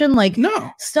expectation. Like, no,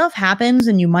 stuff happens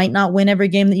and you might not win every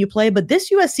game that you play. But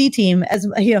this USC team, as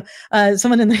you know,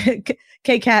 someone in the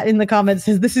K-Cat in the comments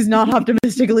says, this is not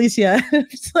optimistic, Alicia.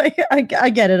 It's like, I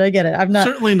get it. I'm not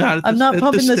certainly not. I'm not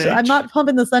pumping this. I'm not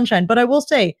pumping the sunshine. But I will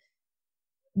say,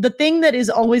 the thing that is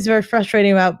always very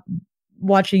frustrating about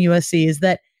watching USC is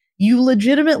that you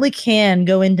legitimately can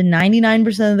go into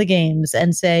 99% of the games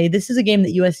and say, this is a game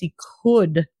that USC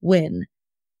could win.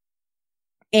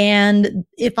 And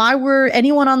if I were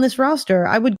anyone on this roster,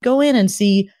 I would go in and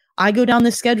I go down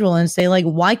this schedule and say, like,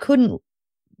 why couldn't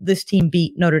this team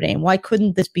beat Notre Dame? Why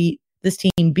couldn't this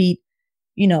team beat,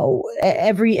 you know,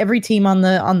 every team on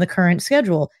the current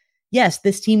schedule? Yes,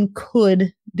 this team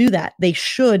could do that. They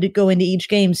should go into each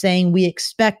game saying we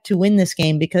expect to win this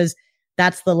game because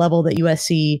that's the level that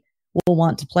USC will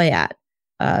want to play at.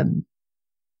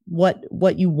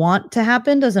 What you want to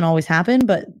happen doesn't always happen,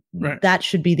 but that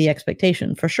should be the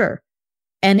expectation for sure.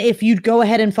 And if you go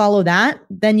ahead and follow that,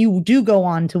 then you do go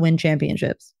on to win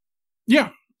championships. Yeah.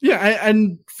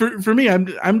 And for me,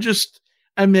 I'm just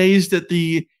amazed at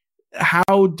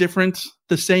how different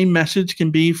the same message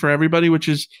can be for everybody, which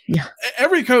is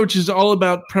every coach is all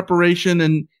about preparation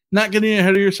and not getting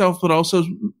ahead of yourself, but also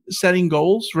setting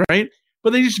goals, right?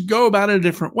 But they just go about it a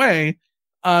different way.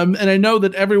 And I know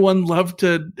that everyone loved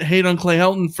to hate on Clay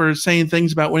Helton for saying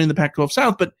things about winning the Pac-12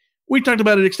 South, but we talked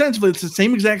about it extensively. It's the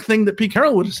same exact thing that Pete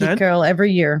Carroll would have said. Pete Carroll every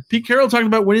year. Pete Carroll talked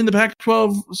about winning the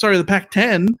the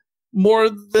Pac-10 more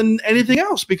than anything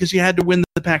else because you had to win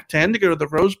the Pac-10 to go to the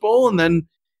Rose Bowl, and then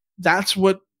that's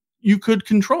what you could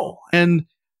control. And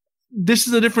this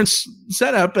is a different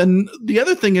setup. And the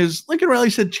other thing is Lincoln Riley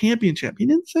said championship. He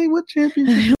didn't say what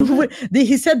championship.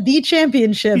 He said the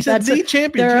championship. He said the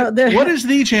championship. What is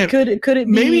the championship? Could it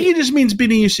be? Maybe he just means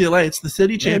beating UCLA. It's the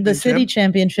city championship. The city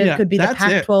championship could be the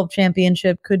Pac-12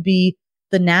 championship. Could be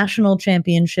the national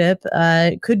championship.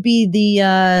 Could be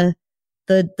the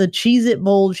Cheez-It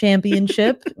Bowl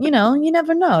championship. You know, you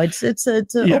never know. It's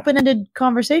an open-ended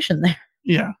conversation there.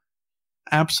 Yeah,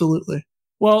 absolutely.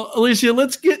 Well, Alicia,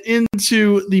 let's get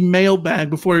into the mailbag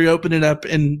before we open it up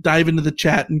and dive into the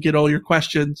chat and get all your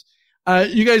questions.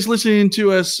 You guys listening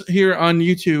to us here on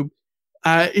YouTube,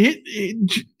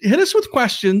 hit us with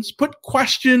questions. Put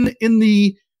question in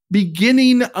the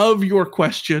beginning of your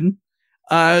question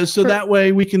so that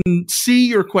way we can see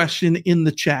your question in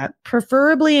the chat.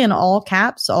 Preferably in all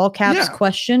caps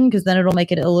question, because then it'll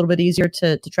make it a little bit easier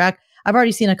to track. I've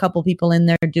already seen a couple people in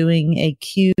there doing a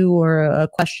Q or a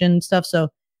question stuff, so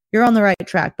you're on the right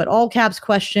track. But all caps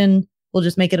question will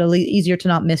just make it easier to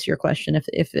not miss your question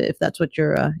if that's what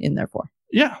you're in there for.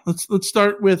 Yeah, let's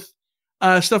start with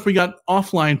stuff we got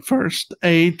offline first.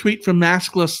 A tweet from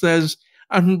Maskless says,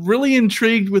 "I'm really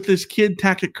intrigued with this kid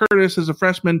Tackett Curtis as a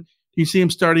freshman. Do you see him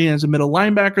starting as a middle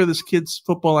linebacker? This kid's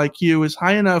football IQ is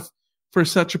high enough for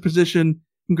such a position.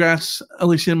 Congrats,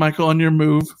 Alicia and Michael, on your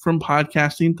move from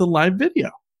podcasting to live video."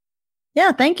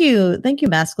 Yeah, thank you,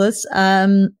 Maskless.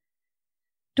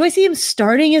 Do I see him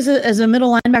starting as a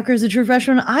middle linebacker as a true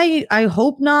freshman? I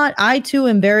hope not. I too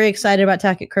am very excited about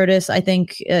Tackett Curtis. I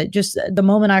think just the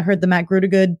moment I heard the Matt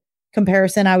Grudegood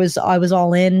comparison, I was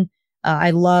all in.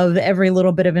 I love every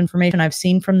little bit of information I've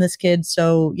seen from this kid.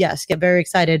 So yes, get very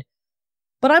excited.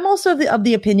 But I'm also of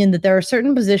the opinion that there are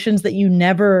certain positions that you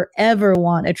never, ever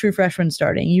want a true freshman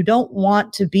starting. You don't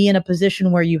want to be in a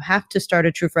position where you have to start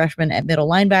a true freshman at middle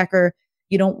linebacker.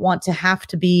 You don't want to have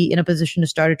to be in a position to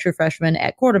start a true freshman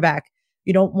at quarterback.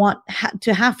 You don't want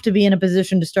to have to be in a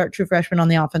position to start true freshmen on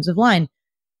the offensive line.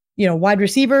 Wide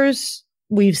receivers,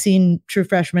 we've seen true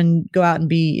freshmen go out and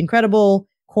be incredible.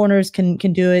 Corners can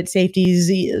do it. Safeties,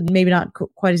 maybe not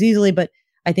quite as easily, but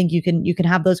I think you can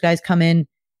have those guys come in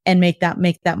and make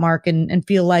that mark and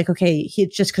feel like, okay,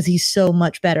 it's just because he's so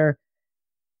much better.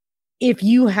 If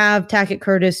you have Tackett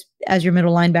Curtis as your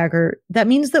middle linebacker, that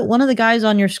means that one of the guys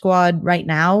on your squad right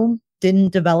now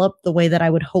didn't develop the way that I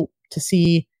would hope to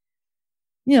see,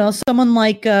 someone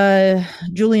like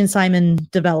Julian Simon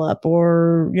develop,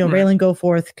 or Raylan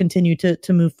Goforth continue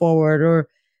to move forward, or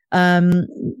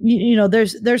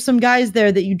there's some guys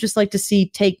there that you just like to see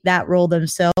take that role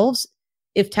themselves.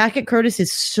 If Tackett Curtis is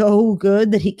so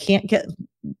good that he can't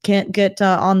get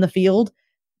on the field,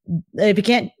 if he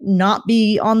can't not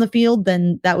be on the field,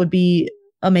 then that would be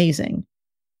amazing.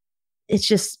 It's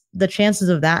just the chances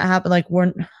of that happen, like,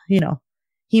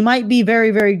 he might be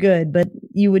very, very good, but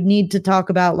you would need to talk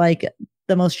about like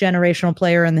the most generational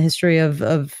player in the history of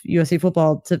USC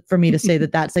football for me to say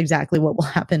that that's exactly what will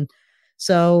happen.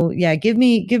 So yeah, give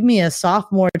me a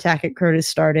sophomore Tackett Curtis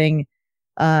starting,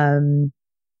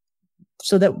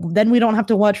 so that then we don't have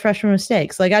to watch freshman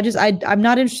mistakes. Like I'm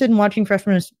not interested in watching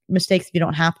freshman mistakes if you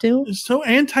don't have to. So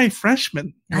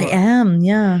anti-freshman. I am,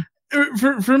 yeah.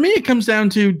 For me, it comes down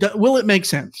to, will it make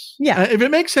sense? Yeah. If it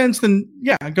makes sense, then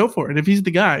yeah, go for it. If he's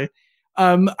the guy,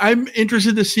 I'm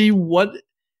interested to see what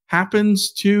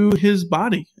happens to his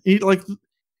body. He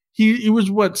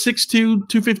was what, 6'2",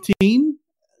 215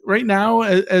 right now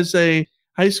as a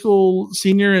high school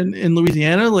senior in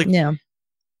Louisiana. Like, yeah.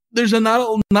 There's not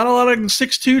a lot of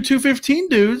 6'2", 215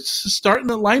 dudes starting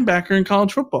at linebacker in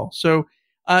college football. So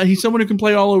he's someone who can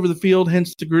play all over the field,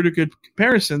 hence the Gruder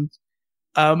comparison.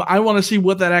 I want to see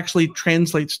what that actually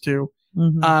translates to,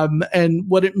 and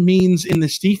what it means in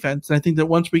this defense. And I think that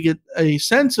once we get a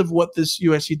sense of what this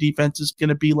USC defense is going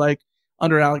to be like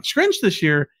under Alex Grinch this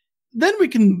year, then we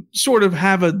can sort of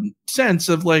have a sense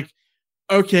of like,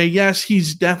 okay, yes,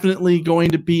 he's definitely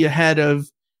going to be ahead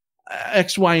of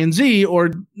X, Y, and Z,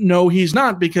 or no, he's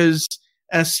not, because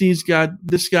SC's got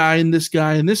this guy and this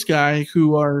guy and this guy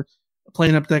who are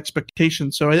playing up to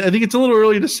expectations. So I think it's a little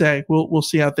early to say. We'll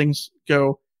see how things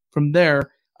go from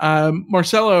there.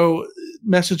 Marcelo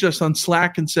messaged us on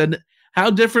Slack and said, how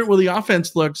different will the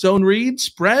offense look? Zone read,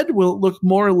 spread will look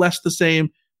more or less the same,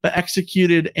 but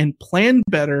executed and planned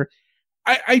better.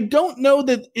 I don't know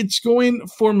that it's going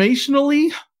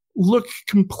formationally look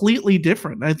completely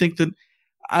different. I think that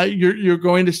you're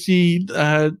going to see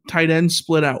tight ends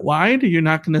split out wide. You're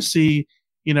not going to see,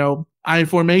 I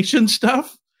formation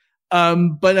stuff.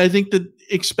 But I think that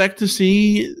expect to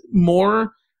see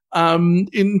more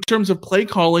in terms of play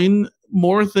calling,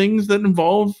 more things that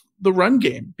involve the run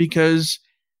game, because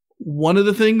one of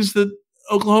the things that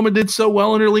Oklahoma did so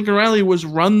well under Lincoln Riley was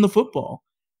run the football.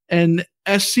 And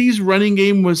SC's running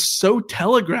game was so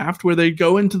telegraphed, where they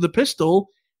go into the pistol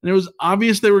and it was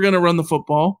obvious they were going to run the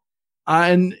football.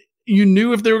 And you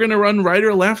knew if they were going to run right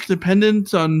or left,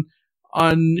 dependent on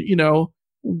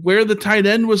where the tight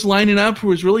end was lining up, who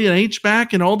was really an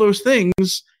H-back and all those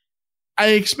things. I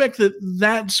expect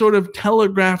that sort of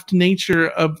telegraphed nature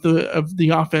of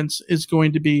the offense is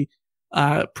going to be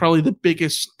probably the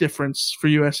biggest difference for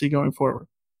USC going forward.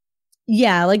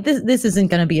 Yeah, like this isn't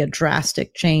going to be a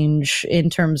drastic change in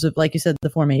terms of, like you said, the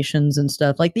formations and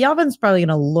stuff. Like the offense is probably going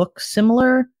to look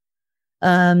similar.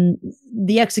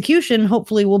 The execution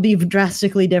hopefully will be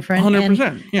drastically different.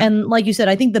 100%. Yeah. And like you said,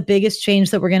 I think the biggest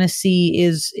change that we're going to see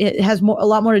is it has a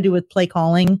lot more to do with play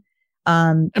calling.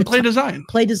 And play design.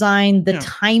 The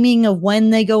timing of when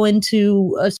they go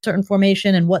into a certain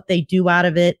formation and what they do out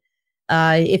of it.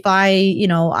 If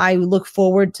I look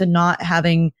forward to not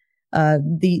having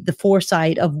the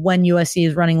foresight of when USC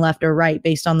is running left or right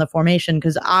based on the formation,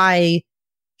 because I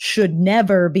should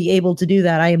never be able to do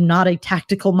that. I am not a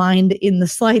tactical mind in the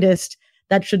slightest.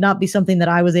 That should not be something that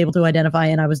I was able to identify,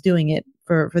 and I was doing it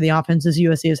for the offenses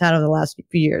USC has had over the last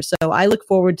few years. So I look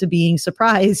forward to being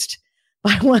surprised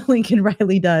by what Lincoln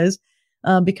Riley does,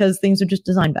 because things are just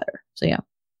designed better. So yeah.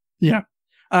 Yeah.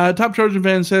 Top Trojan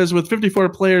fan says, with 54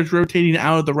 players rotating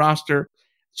out of the roster,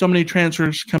 so many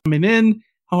transfers coming in,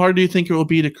 how hard do you think it will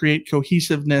be to create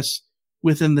cohesiveness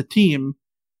within the team?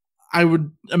 I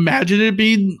would imagine it'd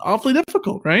be awfully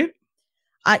difficult, right?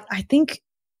 I think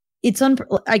it's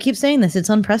I keep saying this, it's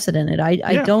unprecedented.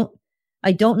 I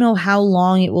don't know how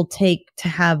long it will take to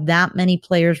have that many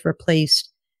players replaced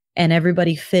and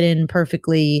everybody fit in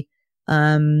perfectly,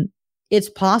 it's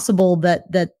possible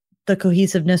that the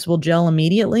cohesiveness will gel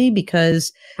immediately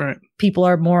because people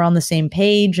are more on the same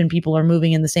page and people are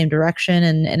moving in the same direction.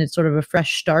 And it's sort of a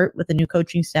fresh start with a new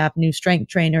coaching staff, new strength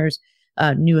trainers,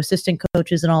 new assistant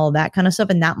coaches and all of that kind of stuff.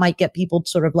 And that might get people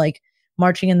sort of like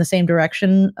marching in the same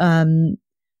direction,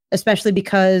 especially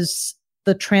because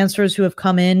the transfers who have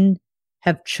come in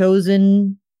have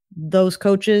chosen those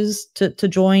coaches to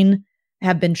join,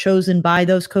 have been chosen by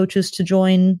those coaches to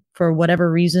join for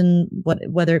whatever reason,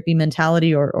 whether it be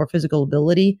mentality or physical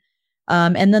ability.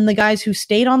 And then the guys who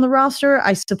stayed on the roster,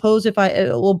 I suppose if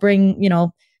I will bring,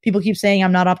 people keep saying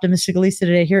I'm not optimistic Alicia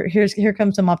today. Here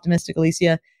comes some optimistic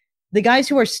Alicia. The guys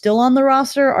who are still on the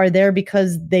roster are there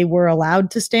because they were allowed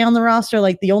to stay on the roster.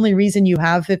 Like the only reason you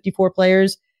have 54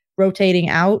 players rotating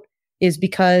out is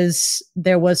because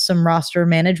there was some roster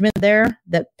management there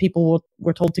that people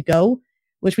were told to go,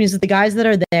 which means that the guys that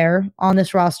are there on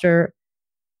this roster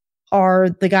are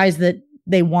the guys that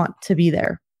they want to be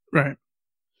there. Right.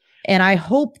 And I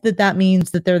hope that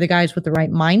means that they're the guys with the right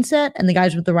mindset, and the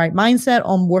guys with the right mindset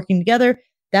on working together,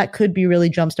 that could be really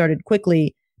jump-started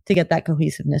quickly to get that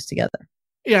cohesiveness together.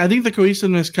 Yeah, I think the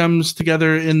cohesiveness comes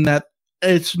together in that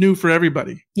it's new for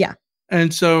everybody. Yeah.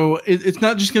 And so it's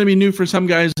not just going to be new for some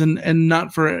guys and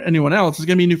not for anyone else. It's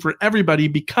going to be new for everybody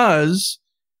because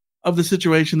of the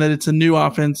situation that it's a new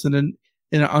offense and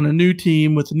on a new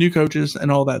team with new coaches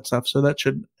and all that stuff. So that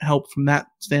should help from that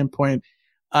standpoint.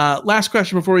 Last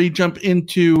question before we jump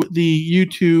into the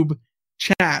YouTube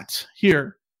chat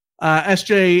here.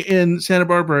 SJ in Santa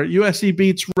Barbara, USC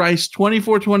beats Rice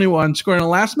 24-21, scoring a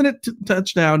last-minute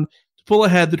touchdown to pull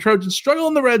ahead. The Trojans struggle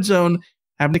in the red zone,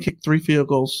 having to kick 3 field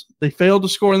goals. They failed to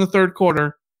score in the third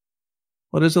quarter.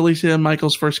 What does Alicia and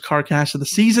Michael's first CarCast of the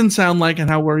season sound like,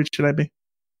 and how worried should I be?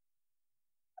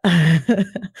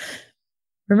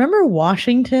 Remember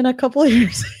Washington a couple of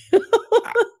years ago?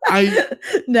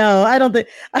 No, I don't think.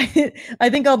 I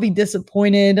think I'll be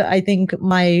disappointed. I think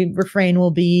my refrain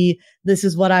will be, this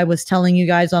is what I was telling you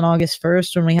guys on August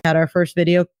 1st when we had our first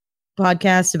video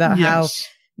podcast about how,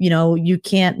 you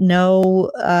can't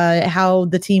know how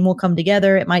the team will come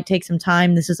together. It might take some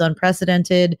time. This is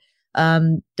unprecedented.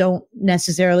 Don't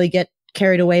necessarily get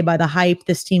carried away by the hype.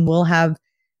 This team will have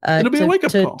it'll be a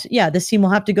wake-up call. This team will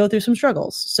have to go through some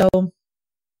struggles. So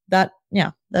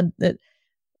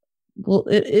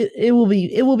it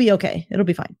will be okay. It'll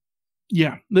be fine.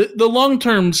 Yeah. The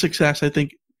long-term success, I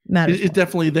think, is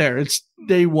definitely there. It's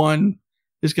day one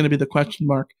is going to be the question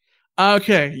mark.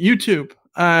 Okay. YouTube.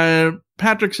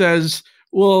 Patrick says,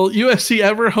 will USC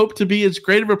ever hope to be as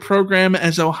great of a program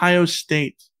as Ohio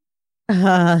State?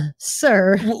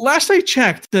 Sir. Well, last I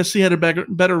checked, SC had a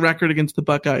better record against the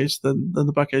Buckeyes than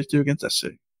the Buckeyes do against SC.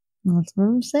 That's what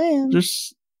I'm saying.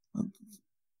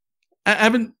 I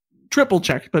haven't triple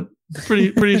checked, but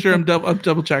pretty sure I'm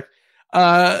double checked.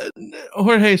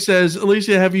 Jorge says,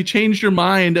 Alicia, have you changed your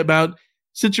mind about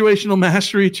situational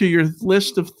mastery to your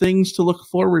list of things to look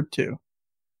forward to?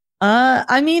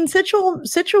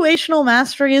 Situational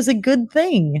mastery is a good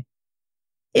thing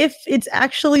if it's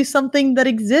actually something that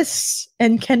exists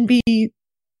and can be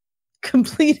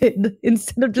completed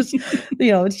instead of just,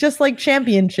 it's just like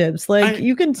championships.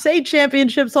 You can say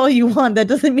championships all you want. That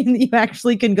doesn't mean that you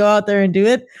actually can go out there and do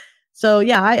it. So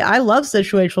yeah, I love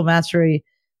situational mastery.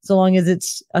 So long as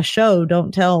it's a show,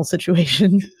 don't tell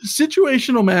situation.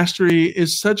 Situational mastery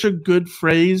is such a good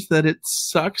phrase that it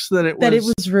sucks that it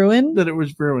was ruined. That it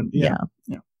was ruined. Yeah.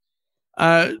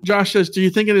 Josh says, do you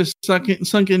think it is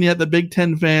sunk in yet to Big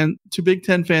Ten fans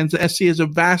that SC has a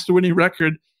vast winning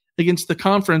record against the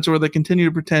conference, or they continue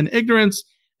to pretend ignorance?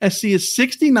 SC is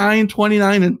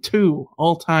 69-29-2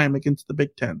 all time against the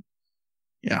Big Ten.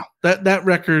 Yeah, that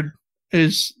record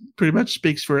is pretty much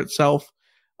speaks for itself.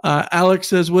 Alex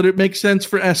says, would it make sense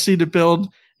for SC to build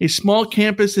a small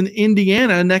campus in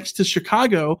Indiana next to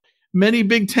Chicago? Many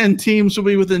Big Ten teams will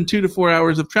be within 2 to 4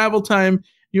 hours of travel time.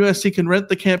 USC can rent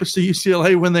the campus to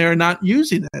UCLA when they are not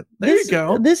using it. You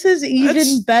go. This is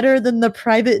even better than the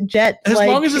private jet. As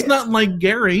long as it's not like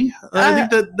Gary, I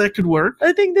think that could work.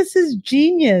 I think this is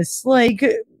genius.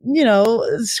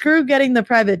 Screw getting the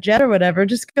private jet or whatever.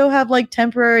 Just go have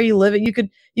temporary living. You could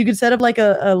set up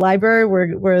a library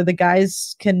where the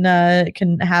guys can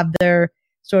have their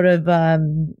sort of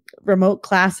remote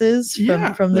classes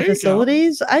from the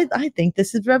facilities. I think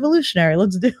this is revolutionary.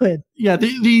 Let's do it. Yeah.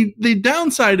 The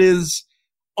downside is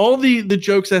all the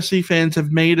jokes SC fans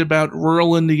have made about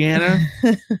rural Indiana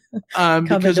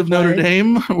because of Notre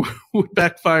Dame would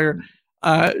backfire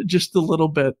just a little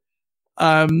bit.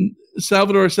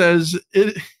 Salvador says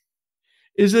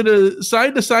Is it a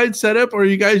side-to-side setup, or are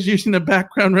you guys using a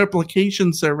background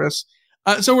replication service?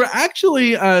 So we're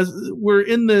actually we're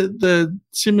in the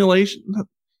simulation.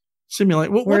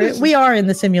 We are in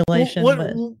the simulation.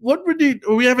 What would you?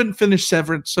 We haven't finished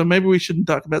Severance, so maybe we shouldn't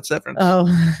talk about Severance.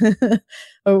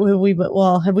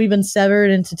 Oh, have we been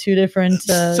severed into two different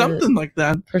something like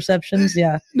that perceptions?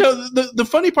 Yeah. No, the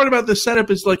funny part about this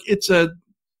setup is like it's a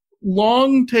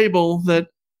long table that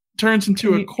turns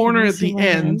into a corner at the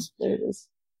end. There it is.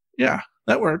 Yeah,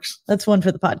 that works. That's one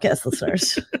for the podcast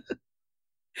listeners.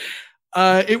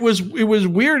 It was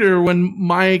weirder when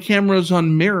my camera's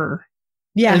on mirror.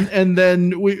 Yeah. And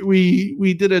then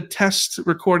we did a test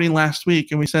recording last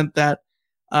week, and we sent that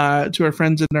to our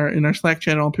friends in our Slack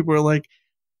channel, and people were like,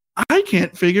 I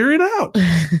can't figure it out.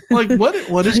 Like,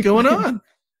 what is going on?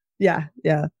 Yeah.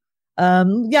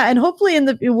 And hopefully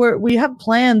we have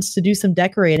plans to do some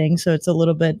decorating, so it's a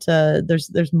little bit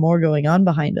there's more going on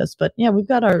behind us. But yeah, we've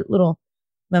got our little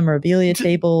memorabilia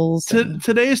tables.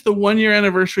 Today is the 1-year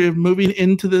anniversary of moving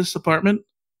into this apartment.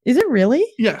 Is it really?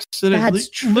 Yes, it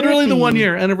is. Literally the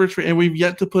 1-year anniversary, and we've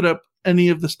yet to put up any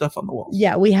of the stuff on the walls.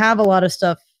 Yeah, we have a lot of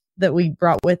stuff that we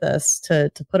brought with us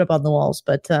to put up on the walls,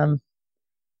 but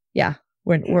yeah,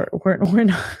 we're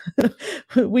not.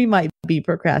 We might be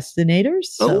procrastinators.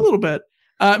 So. A little bit.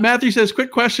 Matthew says, "Quick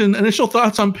question: initial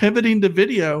thoughts on pivoting to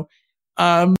video."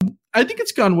 I think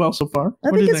it's gone well so far.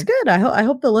 I think it's good. I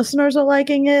hope the listeners are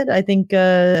liking it. I think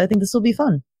this will be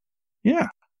fun. Yeah,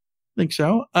 I think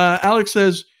so. Alex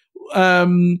says,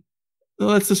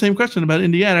 that's the same question about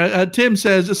Indiana. Tim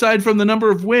says, aside from the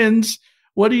number of wins,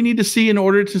 what do you need to see in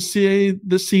order to say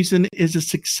this season is a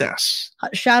success?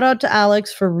 Shout out to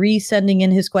Alex for resending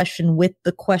in his question with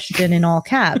the question in all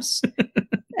caps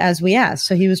as we asked.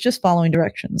 So he was just following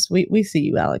directions. We see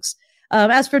you, Alex.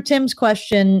 As for Tim's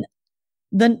question,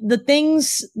 the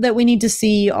things that we need to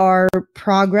see are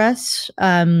progress,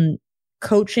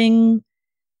 coaching,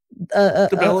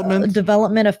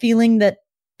 development, a feeling that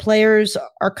players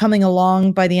are coming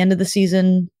along by the end of the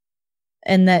season,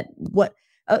 and that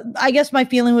I guess my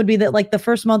feeling would be that like the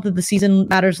first month of the season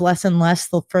matters less and less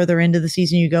the further into the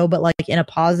season you go, but like in a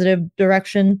positive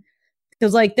direction.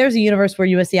 Because like there's a universe where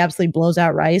USC absolutely blows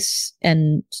out Rice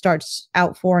and starts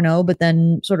out 4-0, but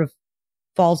then sort of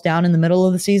falls down in the middle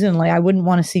of the season. Like I wouldn't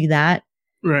want to see that.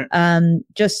 Right.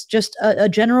 Just a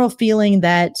general feeling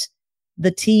that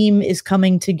the team is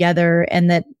coming together, and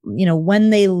that, you know,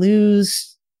 when they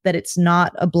lose, that it's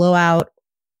not a blowout,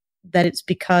 that it's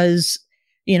because,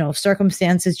 you know,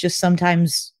 circumstances just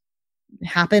sometimes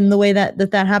happen the way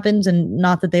that happens, and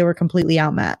not that they were completely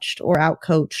outmatched or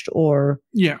outcoached or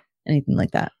anything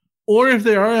like that. Or if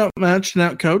they are outmatched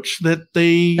and outcoached, that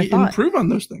they improve on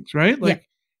those things, right? Like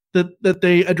that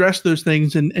they address those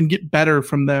things and get better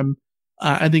from them.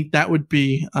 I think that would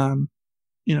be, a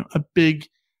big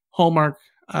hallmark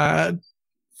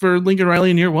for Lincoln Riley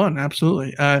in year one.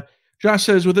 Absolutely. Josh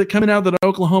says, with it coming out that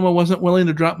Oklahoma wasn't willing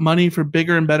to drop money for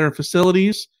bigger and better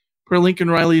facilities per Lincoln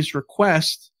Riley's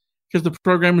request because the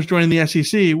program was joining the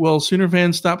SEC, will Sooner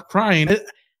fans stop crying?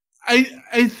 I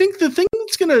think the thing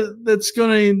that's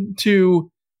going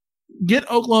to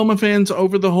get Oklahoma fans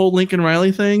over the whole Lincoln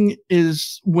Riley thing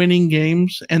is winning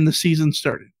games and the season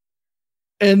started.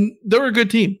 And they're a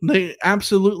good team. They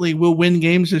absolutely will win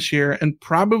games this year and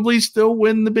probably still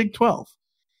win the Big 12.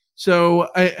 So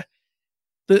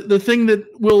the thing that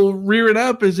will rear it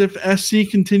up is if SC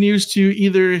continues to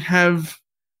either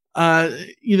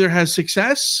has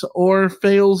success or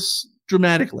fails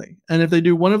dramatically. And if they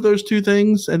do one of those two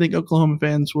things, I think Oklahoma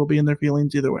fans will be in their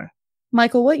feelings either way.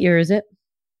 Michael, what year is it?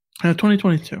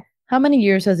 2022. How many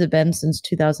years has it been since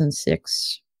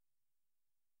 2006?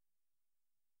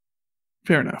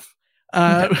 Fair enough.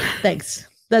 Okay, thanks.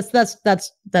 That's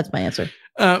my answer.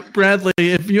 Bradley,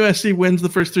 if USC wins the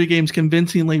first 3 games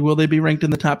convincingly, will they be ranked in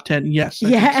the top 10? Yes.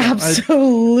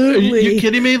 Absolutely. Are you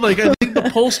kidding me? Like, I think the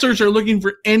pollsters are looking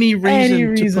for any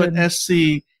reason to put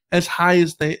SC as high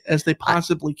as they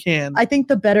possibly can. I think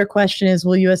the better question is,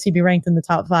 will USC be ranked in the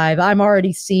top 5? I'm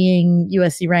already seeing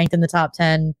USC ranked in the top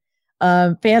 10.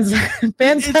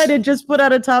 Fansided just put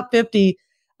out a top 50.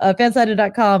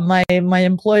 Fansided.com, my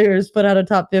employers put out a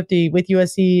top 50 with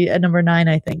USC at number 9,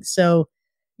 I think. So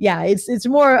yeah, it's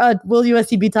more will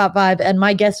USC be top 5? And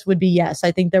my guess would be yes.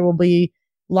 I think there will be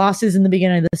losses in the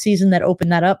beginning of the season that open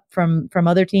that up from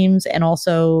other teams, and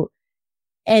also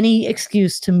any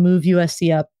excuse to move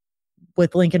USC up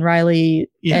with Lincoln Riley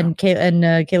and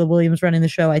Caleb Williams running the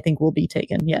show, I think will be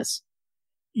taken. Yes.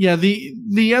 Yeah.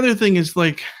 The other thing is,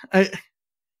 like,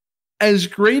 as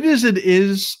great as it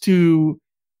is to,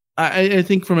 I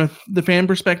think from the fan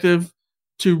perspective,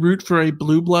 to root for a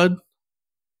blue blood,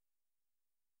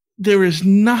 there is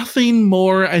nothing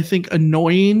more, I think,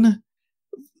 annoying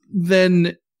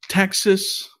than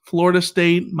Texas, Florida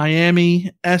State,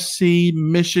 Miami, SC,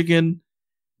 Michigan,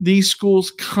 these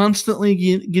schools constantly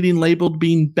getting labeled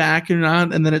being back or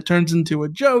not, and then it turns into a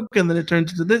joke, and then it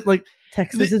turns into this. Like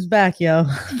Texas is back, yo.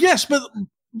 Yes,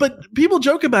 but people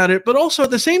joke about it, but also at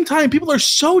the same time, people are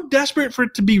so desperate for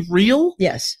it to be real.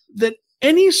 Yes, that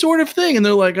any sort of thing, and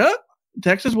they're like, "Oh,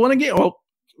 Texas won a game. Well,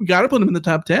 we got to put them in the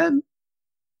top 10."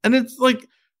 And it's like,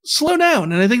 slow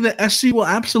down. And I think that SC will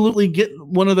absolutely get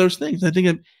one of those things. I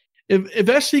think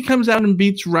if SC comes out and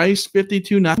beats Rice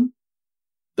 52-0,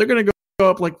 they're going to go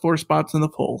up like 4 spots in the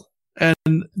poll, and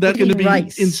that's going to be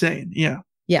insane. Yeah.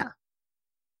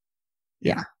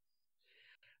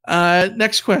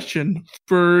 Next question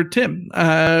for Tim.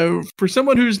 For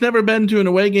someone who's never been to an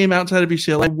away game outside of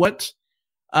UCLA, what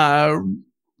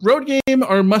road game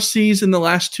or must-sees in the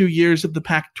last 2 years of the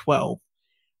Pac-12?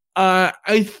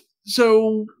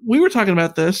 So we were talking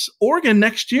about this. Oregon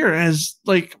next year as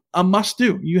like a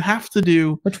must-do. You have to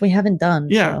do, which we haven't done.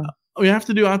 Yeah, we have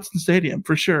to do Autzen Stadium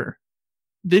for sure.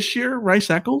 This year,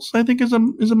 Rice-Eccles, I think, is a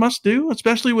must-do,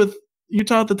 especially with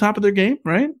Utah at the top of their game,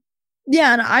 right?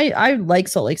 Yeah, and I like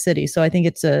Salt Lake City, so I think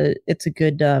it's a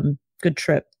good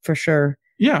trip for sure.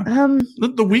 Yeah.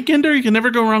 The Weekender, you can never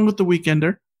go wrong with the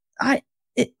Weekender. I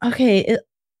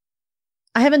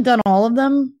haven't done all of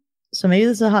them, so maybe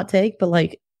this is a hot take, but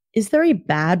like, is there a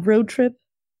bad road trip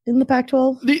in the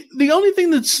Pac-12? The only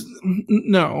thing that's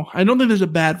no, I don't think there's a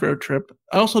bad road trip.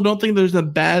 I also don't think there's a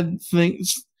bad thing.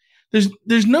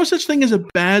 There's no such thing as a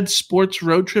bad sports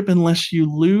road trip unless you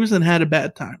lose and had a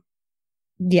bad time.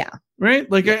 Yeah.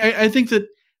 Right? Like, I think that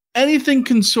anything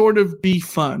can sort of be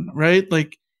fun, right?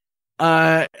 Like,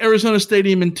 Arizona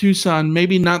Stadium in Tucson,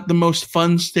 maybe not the most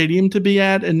fun stadium to be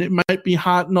at, and it might be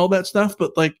hot and all that stuff,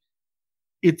 but like,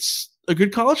 it's a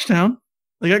good college town.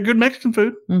 They got good Mexican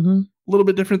food. Mm-hmm. A little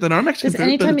bit different than our Mexican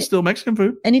food, but it's still Mexican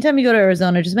food. Anytime you go to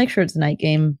Arizona, just make sure it's a night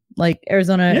game. Like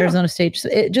Arizona State,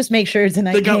 just make sure it's a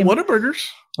night game. They got Whataburgers.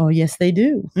 Oh, yes, they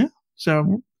do. Yeah.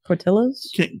 So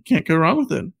Portillo's. Can't go wrong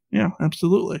with it. Yeah,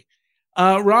 absolutely.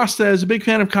 Ross says, a big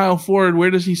fan of Kyle Ford.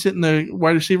 Where does he sit in the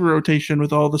wide receiver rotation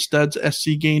with all the studs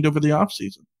SC gained over the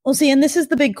offseason? Well, see, and this is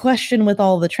the big question with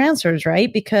all the transfers,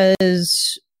 right?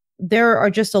 Because there are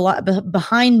just a lot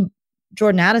behind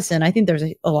Jordan Addison. I think there's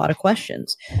a lot of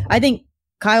questions. I think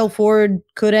Kyle Ford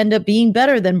could end up being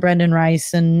better than Brendan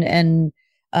Rice and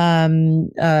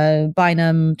Bynum,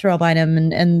 Terrell Bynum,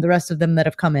 and the rest of them that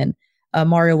have come in,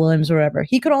 Mario Williams or whatever.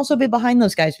 He could also be behind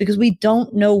those guys because we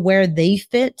don't know where they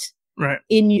fit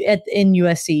in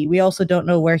USC. We also don't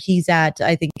know where he's at.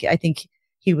 I think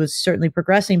he was certainly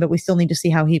progressing, but we still need to see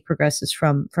how he progresses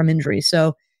from injury.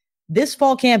 So this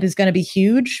fall camp is going to be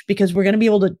huge because we're going to be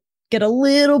able to get a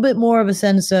little bit more of a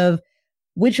sense of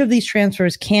which of these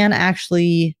transfers can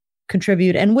actually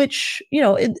contribute and which,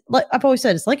 like I've always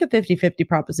said, it's like a 50-50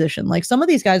 proposition. Like some of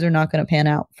these guys are not going to pan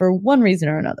out for one reason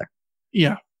or another.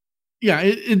 Yeah.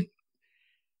 Yeah.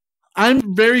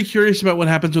 I'm very curious about what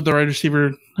happens with the wide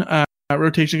receiver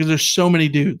rotation because there's so many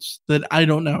dudes that I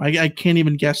don't know. I can't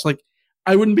even guess. Like,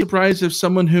 I wouldn't be surprised if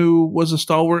someone who was a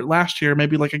stalwart last year,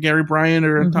 maybe like a Gary Bryant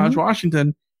or a Taj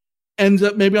Washington, ends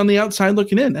up maybe on the outside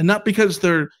looking in. And not because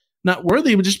they're not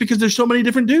worthy, but just because there's so many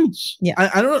different dudes. Yeah.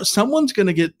 I don't know. Someone's going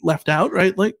to get left out,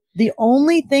 right? Like, the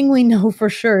only thing we know for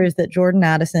sure is that Jordan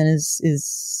Addison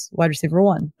is wide receiver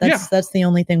 1. That's the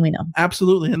only thing we know.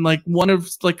 Absolutely. And like one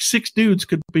of like 6 dudes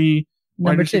could be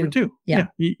wide receiver 2. Yeah.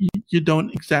 You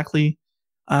don't exactly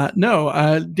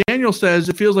know. Daniel says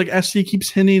it feels like SC keeps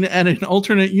hinting at an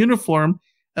alternate uniform,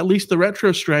 at least the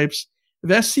retro stripes.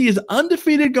 If SC is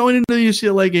undefeated going into the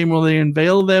UCLA game, will they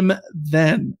unveil them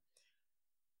then?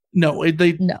 No,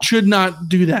 they should not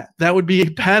do that. That would be a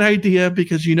bad idea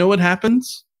because you know what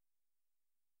happens?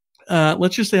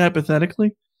 Let's just say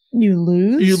hypothetically. You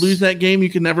lose that game. You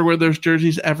can never wear those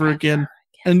jerseys ever again.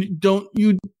 And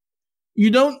you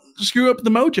don't screw up the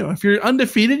mojo. If you're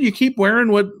undefeated, you keep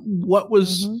wearing what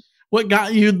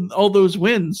got you all those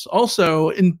wins. Also,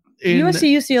 in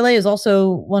USC UCLA is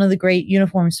also one of the great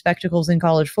uniform spectacles in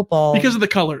college football because of the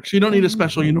colors. You don't need a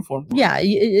special uniform. Yeah,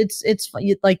 it's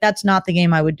like that's not the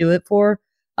game I would do it for.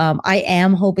 I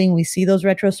am hoping we see those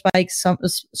retro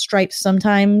stripes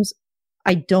sometimes.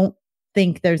 I don't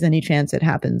think there's any chance it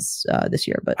happens this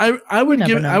year, but I would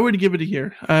give it a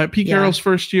year. Pete Carroll's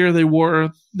first year, they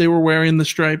were wearing the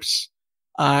stripes,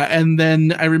 and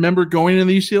then I remember going to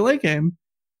the UCLA game.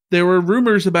 There were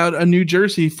rumors about a new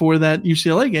jersey for that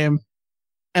UCLA game,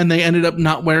 and they ended up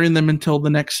not wearing them until the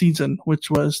next season, which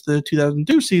was the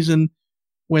 2002 season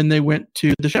when they went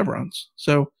to the Chevrons.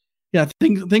 So yeah,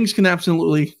 things can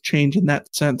absolutely change in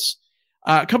that sense.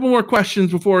 A couple more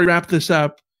questions before we wrap this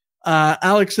up.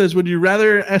 Alex says, would you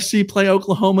rather SC play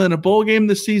Oklahoma in a bowl game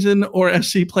this season or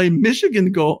SC play Michigan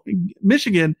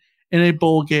in a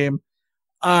bowl game?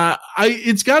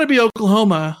 It's got to be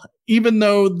Oklahoma, even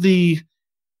though the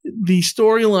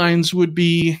storylines would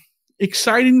be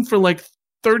exciting for like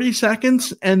 30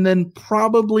 seconds and then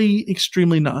probably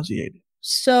extremely nauseating.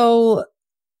 So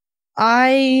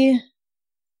I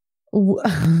would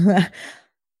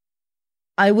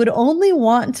only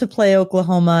want to play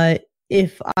Oklahoma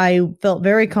if I felt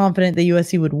very confident that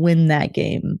USC would win that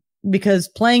game, because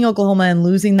playing Oklahoma and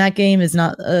losing that game is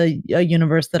not a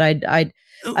universe that I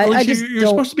just you're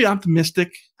supposed to be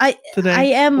optimistic today. I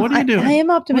am. What are you doing? I am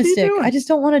optimistic. I just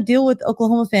don't want to deal with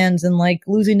Oklahoma fans, and like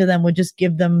losing to them would just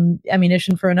give them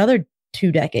ammunition for another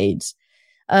 2 decades.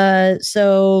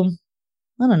 So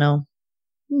I don't know.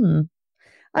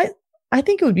 I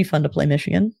think it would be fun to play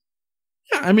Michigan.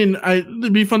 Yeah, I mean,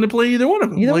 it'd be fun to play either one of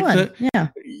them. Either one. Yeah.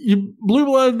 Blue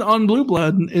blood on blue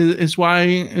blood is why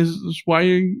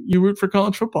you root for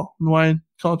college football and why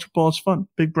college football is fun.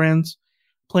 Big brands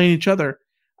playing each other.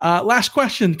 Last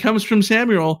question comes from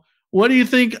Samuel. What do you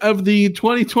think of the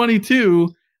 2022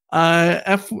 EA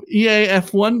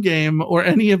F1 game or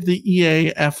any of the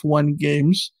EA F1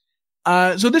 games?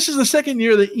 So this is the second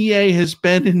year that EA has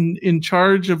been in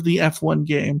charge of the F1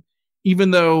 game,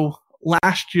 even though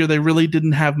last year they really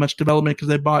didn't have much development because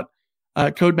they bought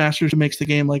Codemasters, who makes the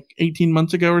game like 18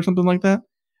 months ago or something like that.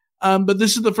 But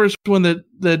this is the first one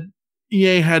that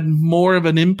EA had more of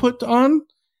an input on.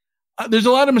 There's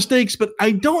a lot of mistakes, but I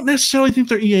don't necessarily think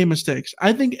they're EA mistakes.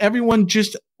 I think everyone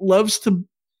just loves to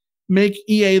make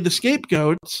EA the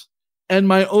scapegoat. And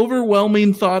my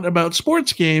overwhelming thought about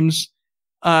sports games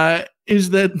is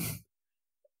that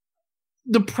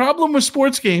the problem with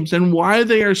sports games and why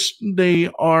they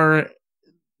are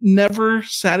never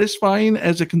satisfying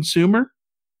as a consumer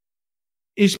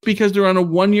is because they're on a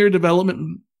 1-year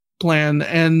development plan.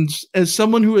 And as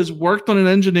someone who has worked on an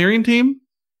engineering team,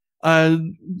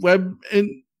 web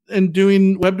and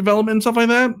doing web development and stuff like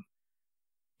that,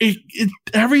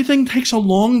 everything takes a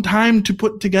long time to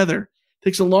put together. It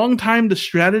takes a long time to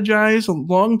strategize, a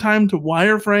long time to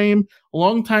wireframe, a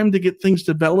long time to get things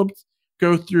developed,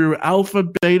 go through alpha,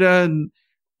 beta, and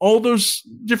all those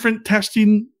different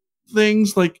testing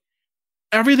things. Like,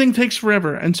 everything takes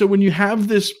forever. And so when you have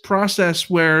this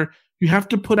process where you have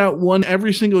to put out one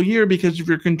every single year because of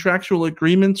your contractual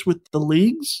agreements with the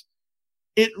leagues,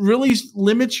 it really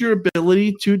limits your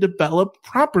ability to develop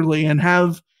properly and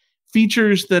have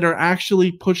features that are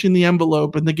actually pushing the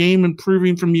envelope and the game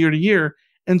improving from year to year.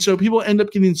 And so people end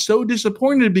up getting so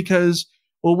disappointed because,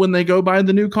 well, when they go buy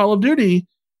the new Call of Duty,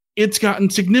 it's gotten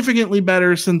significantly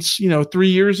better since, 3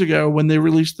 years ago when they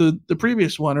released the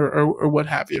previous one or what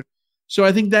have you. So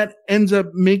I think that ends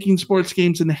up making sports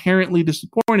games inherently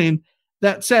disappointing.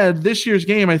 That said, this year's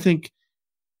game, I think,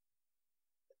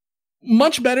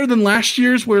 much better than last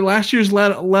year's, where last year's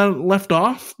left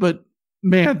off. But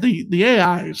man, the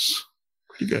AI is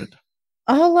pretty good.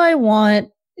 All I want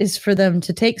is for them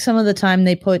to take some of the time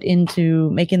they put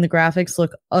into making the graphics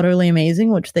look utterly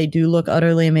amazing, which they do look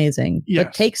utterly amazing. Yes.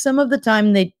 But take some of the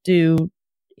time they do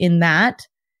in that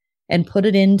and put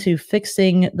it into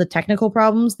fixing the technical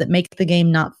problems that make the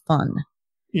game not fun.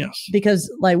 Yes.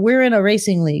 Because like we're in a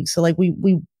racing league, so like we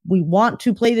want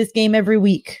to play this game every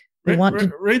week. We want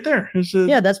to right there.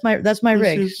 That's my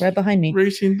rig right behind me.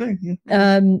 Racing thing.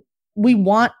 Yeah. We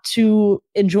want to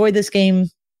enjoy this game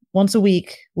once a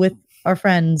week with our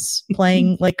friends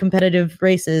playing like competitive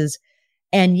races,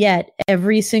 and yet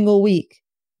every single week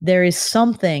there is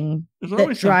something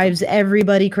that drives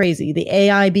everybody crazy. The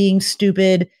AI being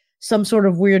stupid, some sort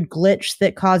of weird glitch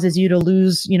that causes you to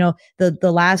lose. The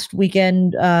last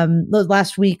weekend,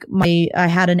 last week, I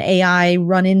had an AI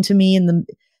run into me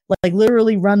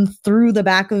literally run through the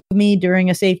back of me during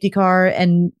a safety car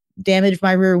and damaged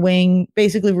my rear wing,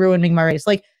 basically ruining my race.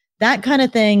 Like, that kind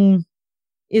of thing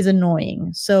is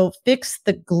annoying. So fix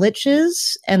the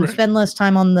glitches and spend less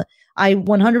time on I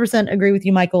 100% agree with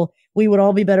you, Michael. We would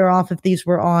all be better off if these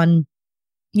were on,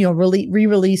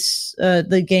 re-release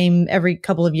the game every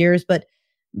couple of years, but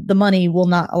the money will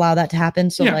not allow that to happen.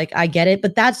 So I get it,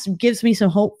 but that gives me some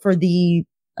hope for the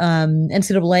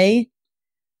NCAA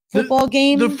football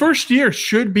game. The first year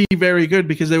should be very good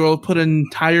because they will put an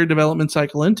entire development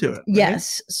cycle into it. Right?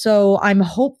 Yes. So I'm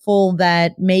hopeful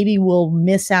that maybe we'll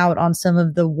miss out on some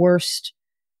of the worst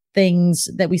things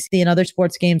that we see in other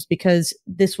sports games, because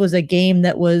this was a game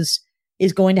that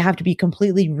is going to have to be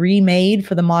completely remade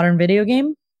for the modern video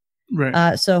game.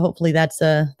 Right. So hopefully that's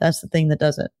the thing that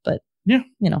does it. But yeah,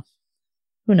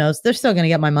 who knows? They're still going to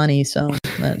get my money. So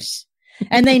that's,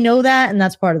 and they know that. And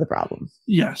that's part of the problem.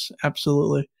 Yes,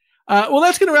 absolutely. Well,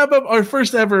 that's going to wrap up our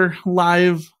first ever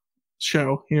live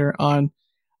show here on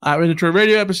Rain Detroit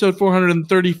Radio, episode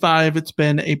 435. It's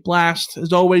been a blast.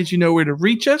 As always, you know where to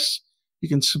reach us. You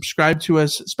can subscribe to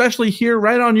us, especially here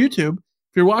right on YouTube.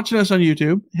 If you're watching us on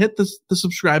YouTube, hit the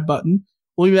subscribe button.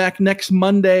 We'll be back next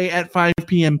Monday at 5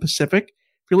 p.m. Pacific.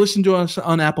 If you're listening to us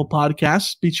on Apple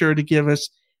Podcasts, be sure to give us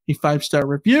a 5-star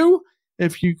review.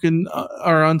 If you can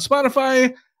are on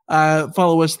Spotify,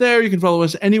 follow us there. You can follow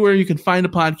us anywhere you can find a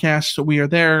podcast. So we are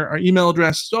there. Our email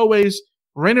address is always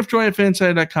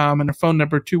reignofjoy@fansite.com and our phone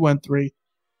number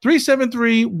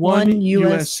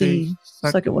 213-373-1USC.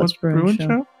 Suck at What's Brewing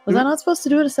Show. Was I not supposed to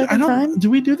do it a second time? Do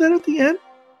we do that at the end?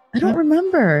 I don't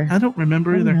remember. I don't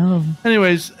remember either. No.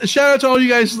 Anyways, shout out to all you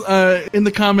guys in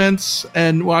the comments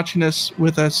and watching us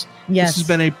with us. Yes. This has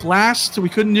been a blast. We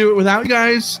couldn't do it without you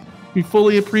guys. We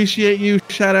fully appreciate you.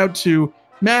 Shout out to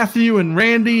Matthew and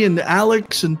Randy and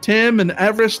Alex and Tim and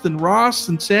Everest and Ross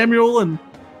and Samuel and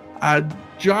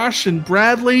Josh and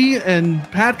Bradley and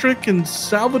Patrick and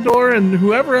Salvador and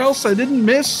whoever else I didn't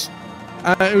miss.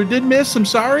 Or did miss, I'm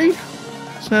sorry.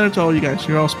 Shout out to all you guys.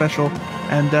 You're all special.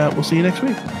 And we'll see you next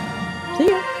week. See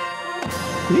ya.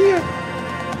 See ya.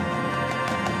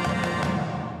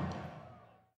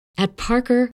 At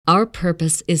Parker, our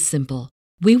purpose is simple.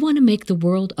 We want to make the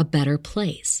world a better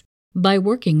place by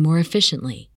working more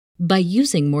efficiently, by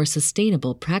using more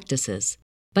sustainable practices,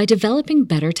 by developing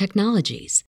better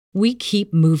technologies. We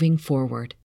keep moving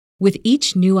forward. With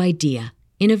each new idea,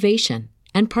 innovation,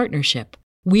 and partnership,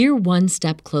 we're one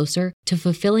step closer to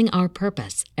fulfilling our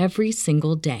purpose every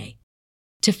single day.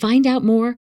 To find out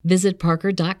more, visit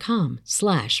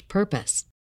parker.com/purpose.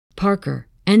 Parker,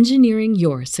 engineering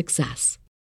your success.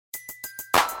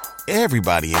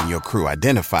 Everybody in your crew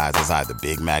identifies as either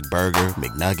Big Mac Burger,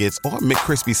 McNuggets, or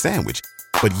McCrispy Sandwich.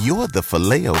 But you're the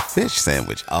Filet-O-Fish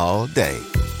Sandwich all day.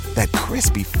 That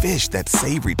crispy fish, that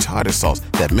savory tartar sauce,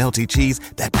 that melty cheese,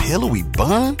 that pillowy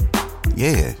bun.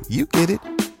 Yeah, you get it.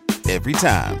 Every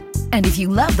time. And if you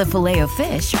love the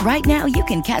Filet-O-Fish, right now you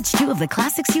can catch 2 of the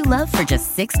classics you love for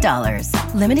just $6.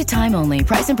 Limited time only.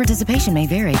 Price and participation may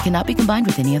vary. Cannot be combined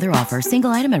with any other offer. Single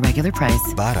item at regular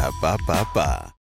price. Ba-da-ba-ba-ba.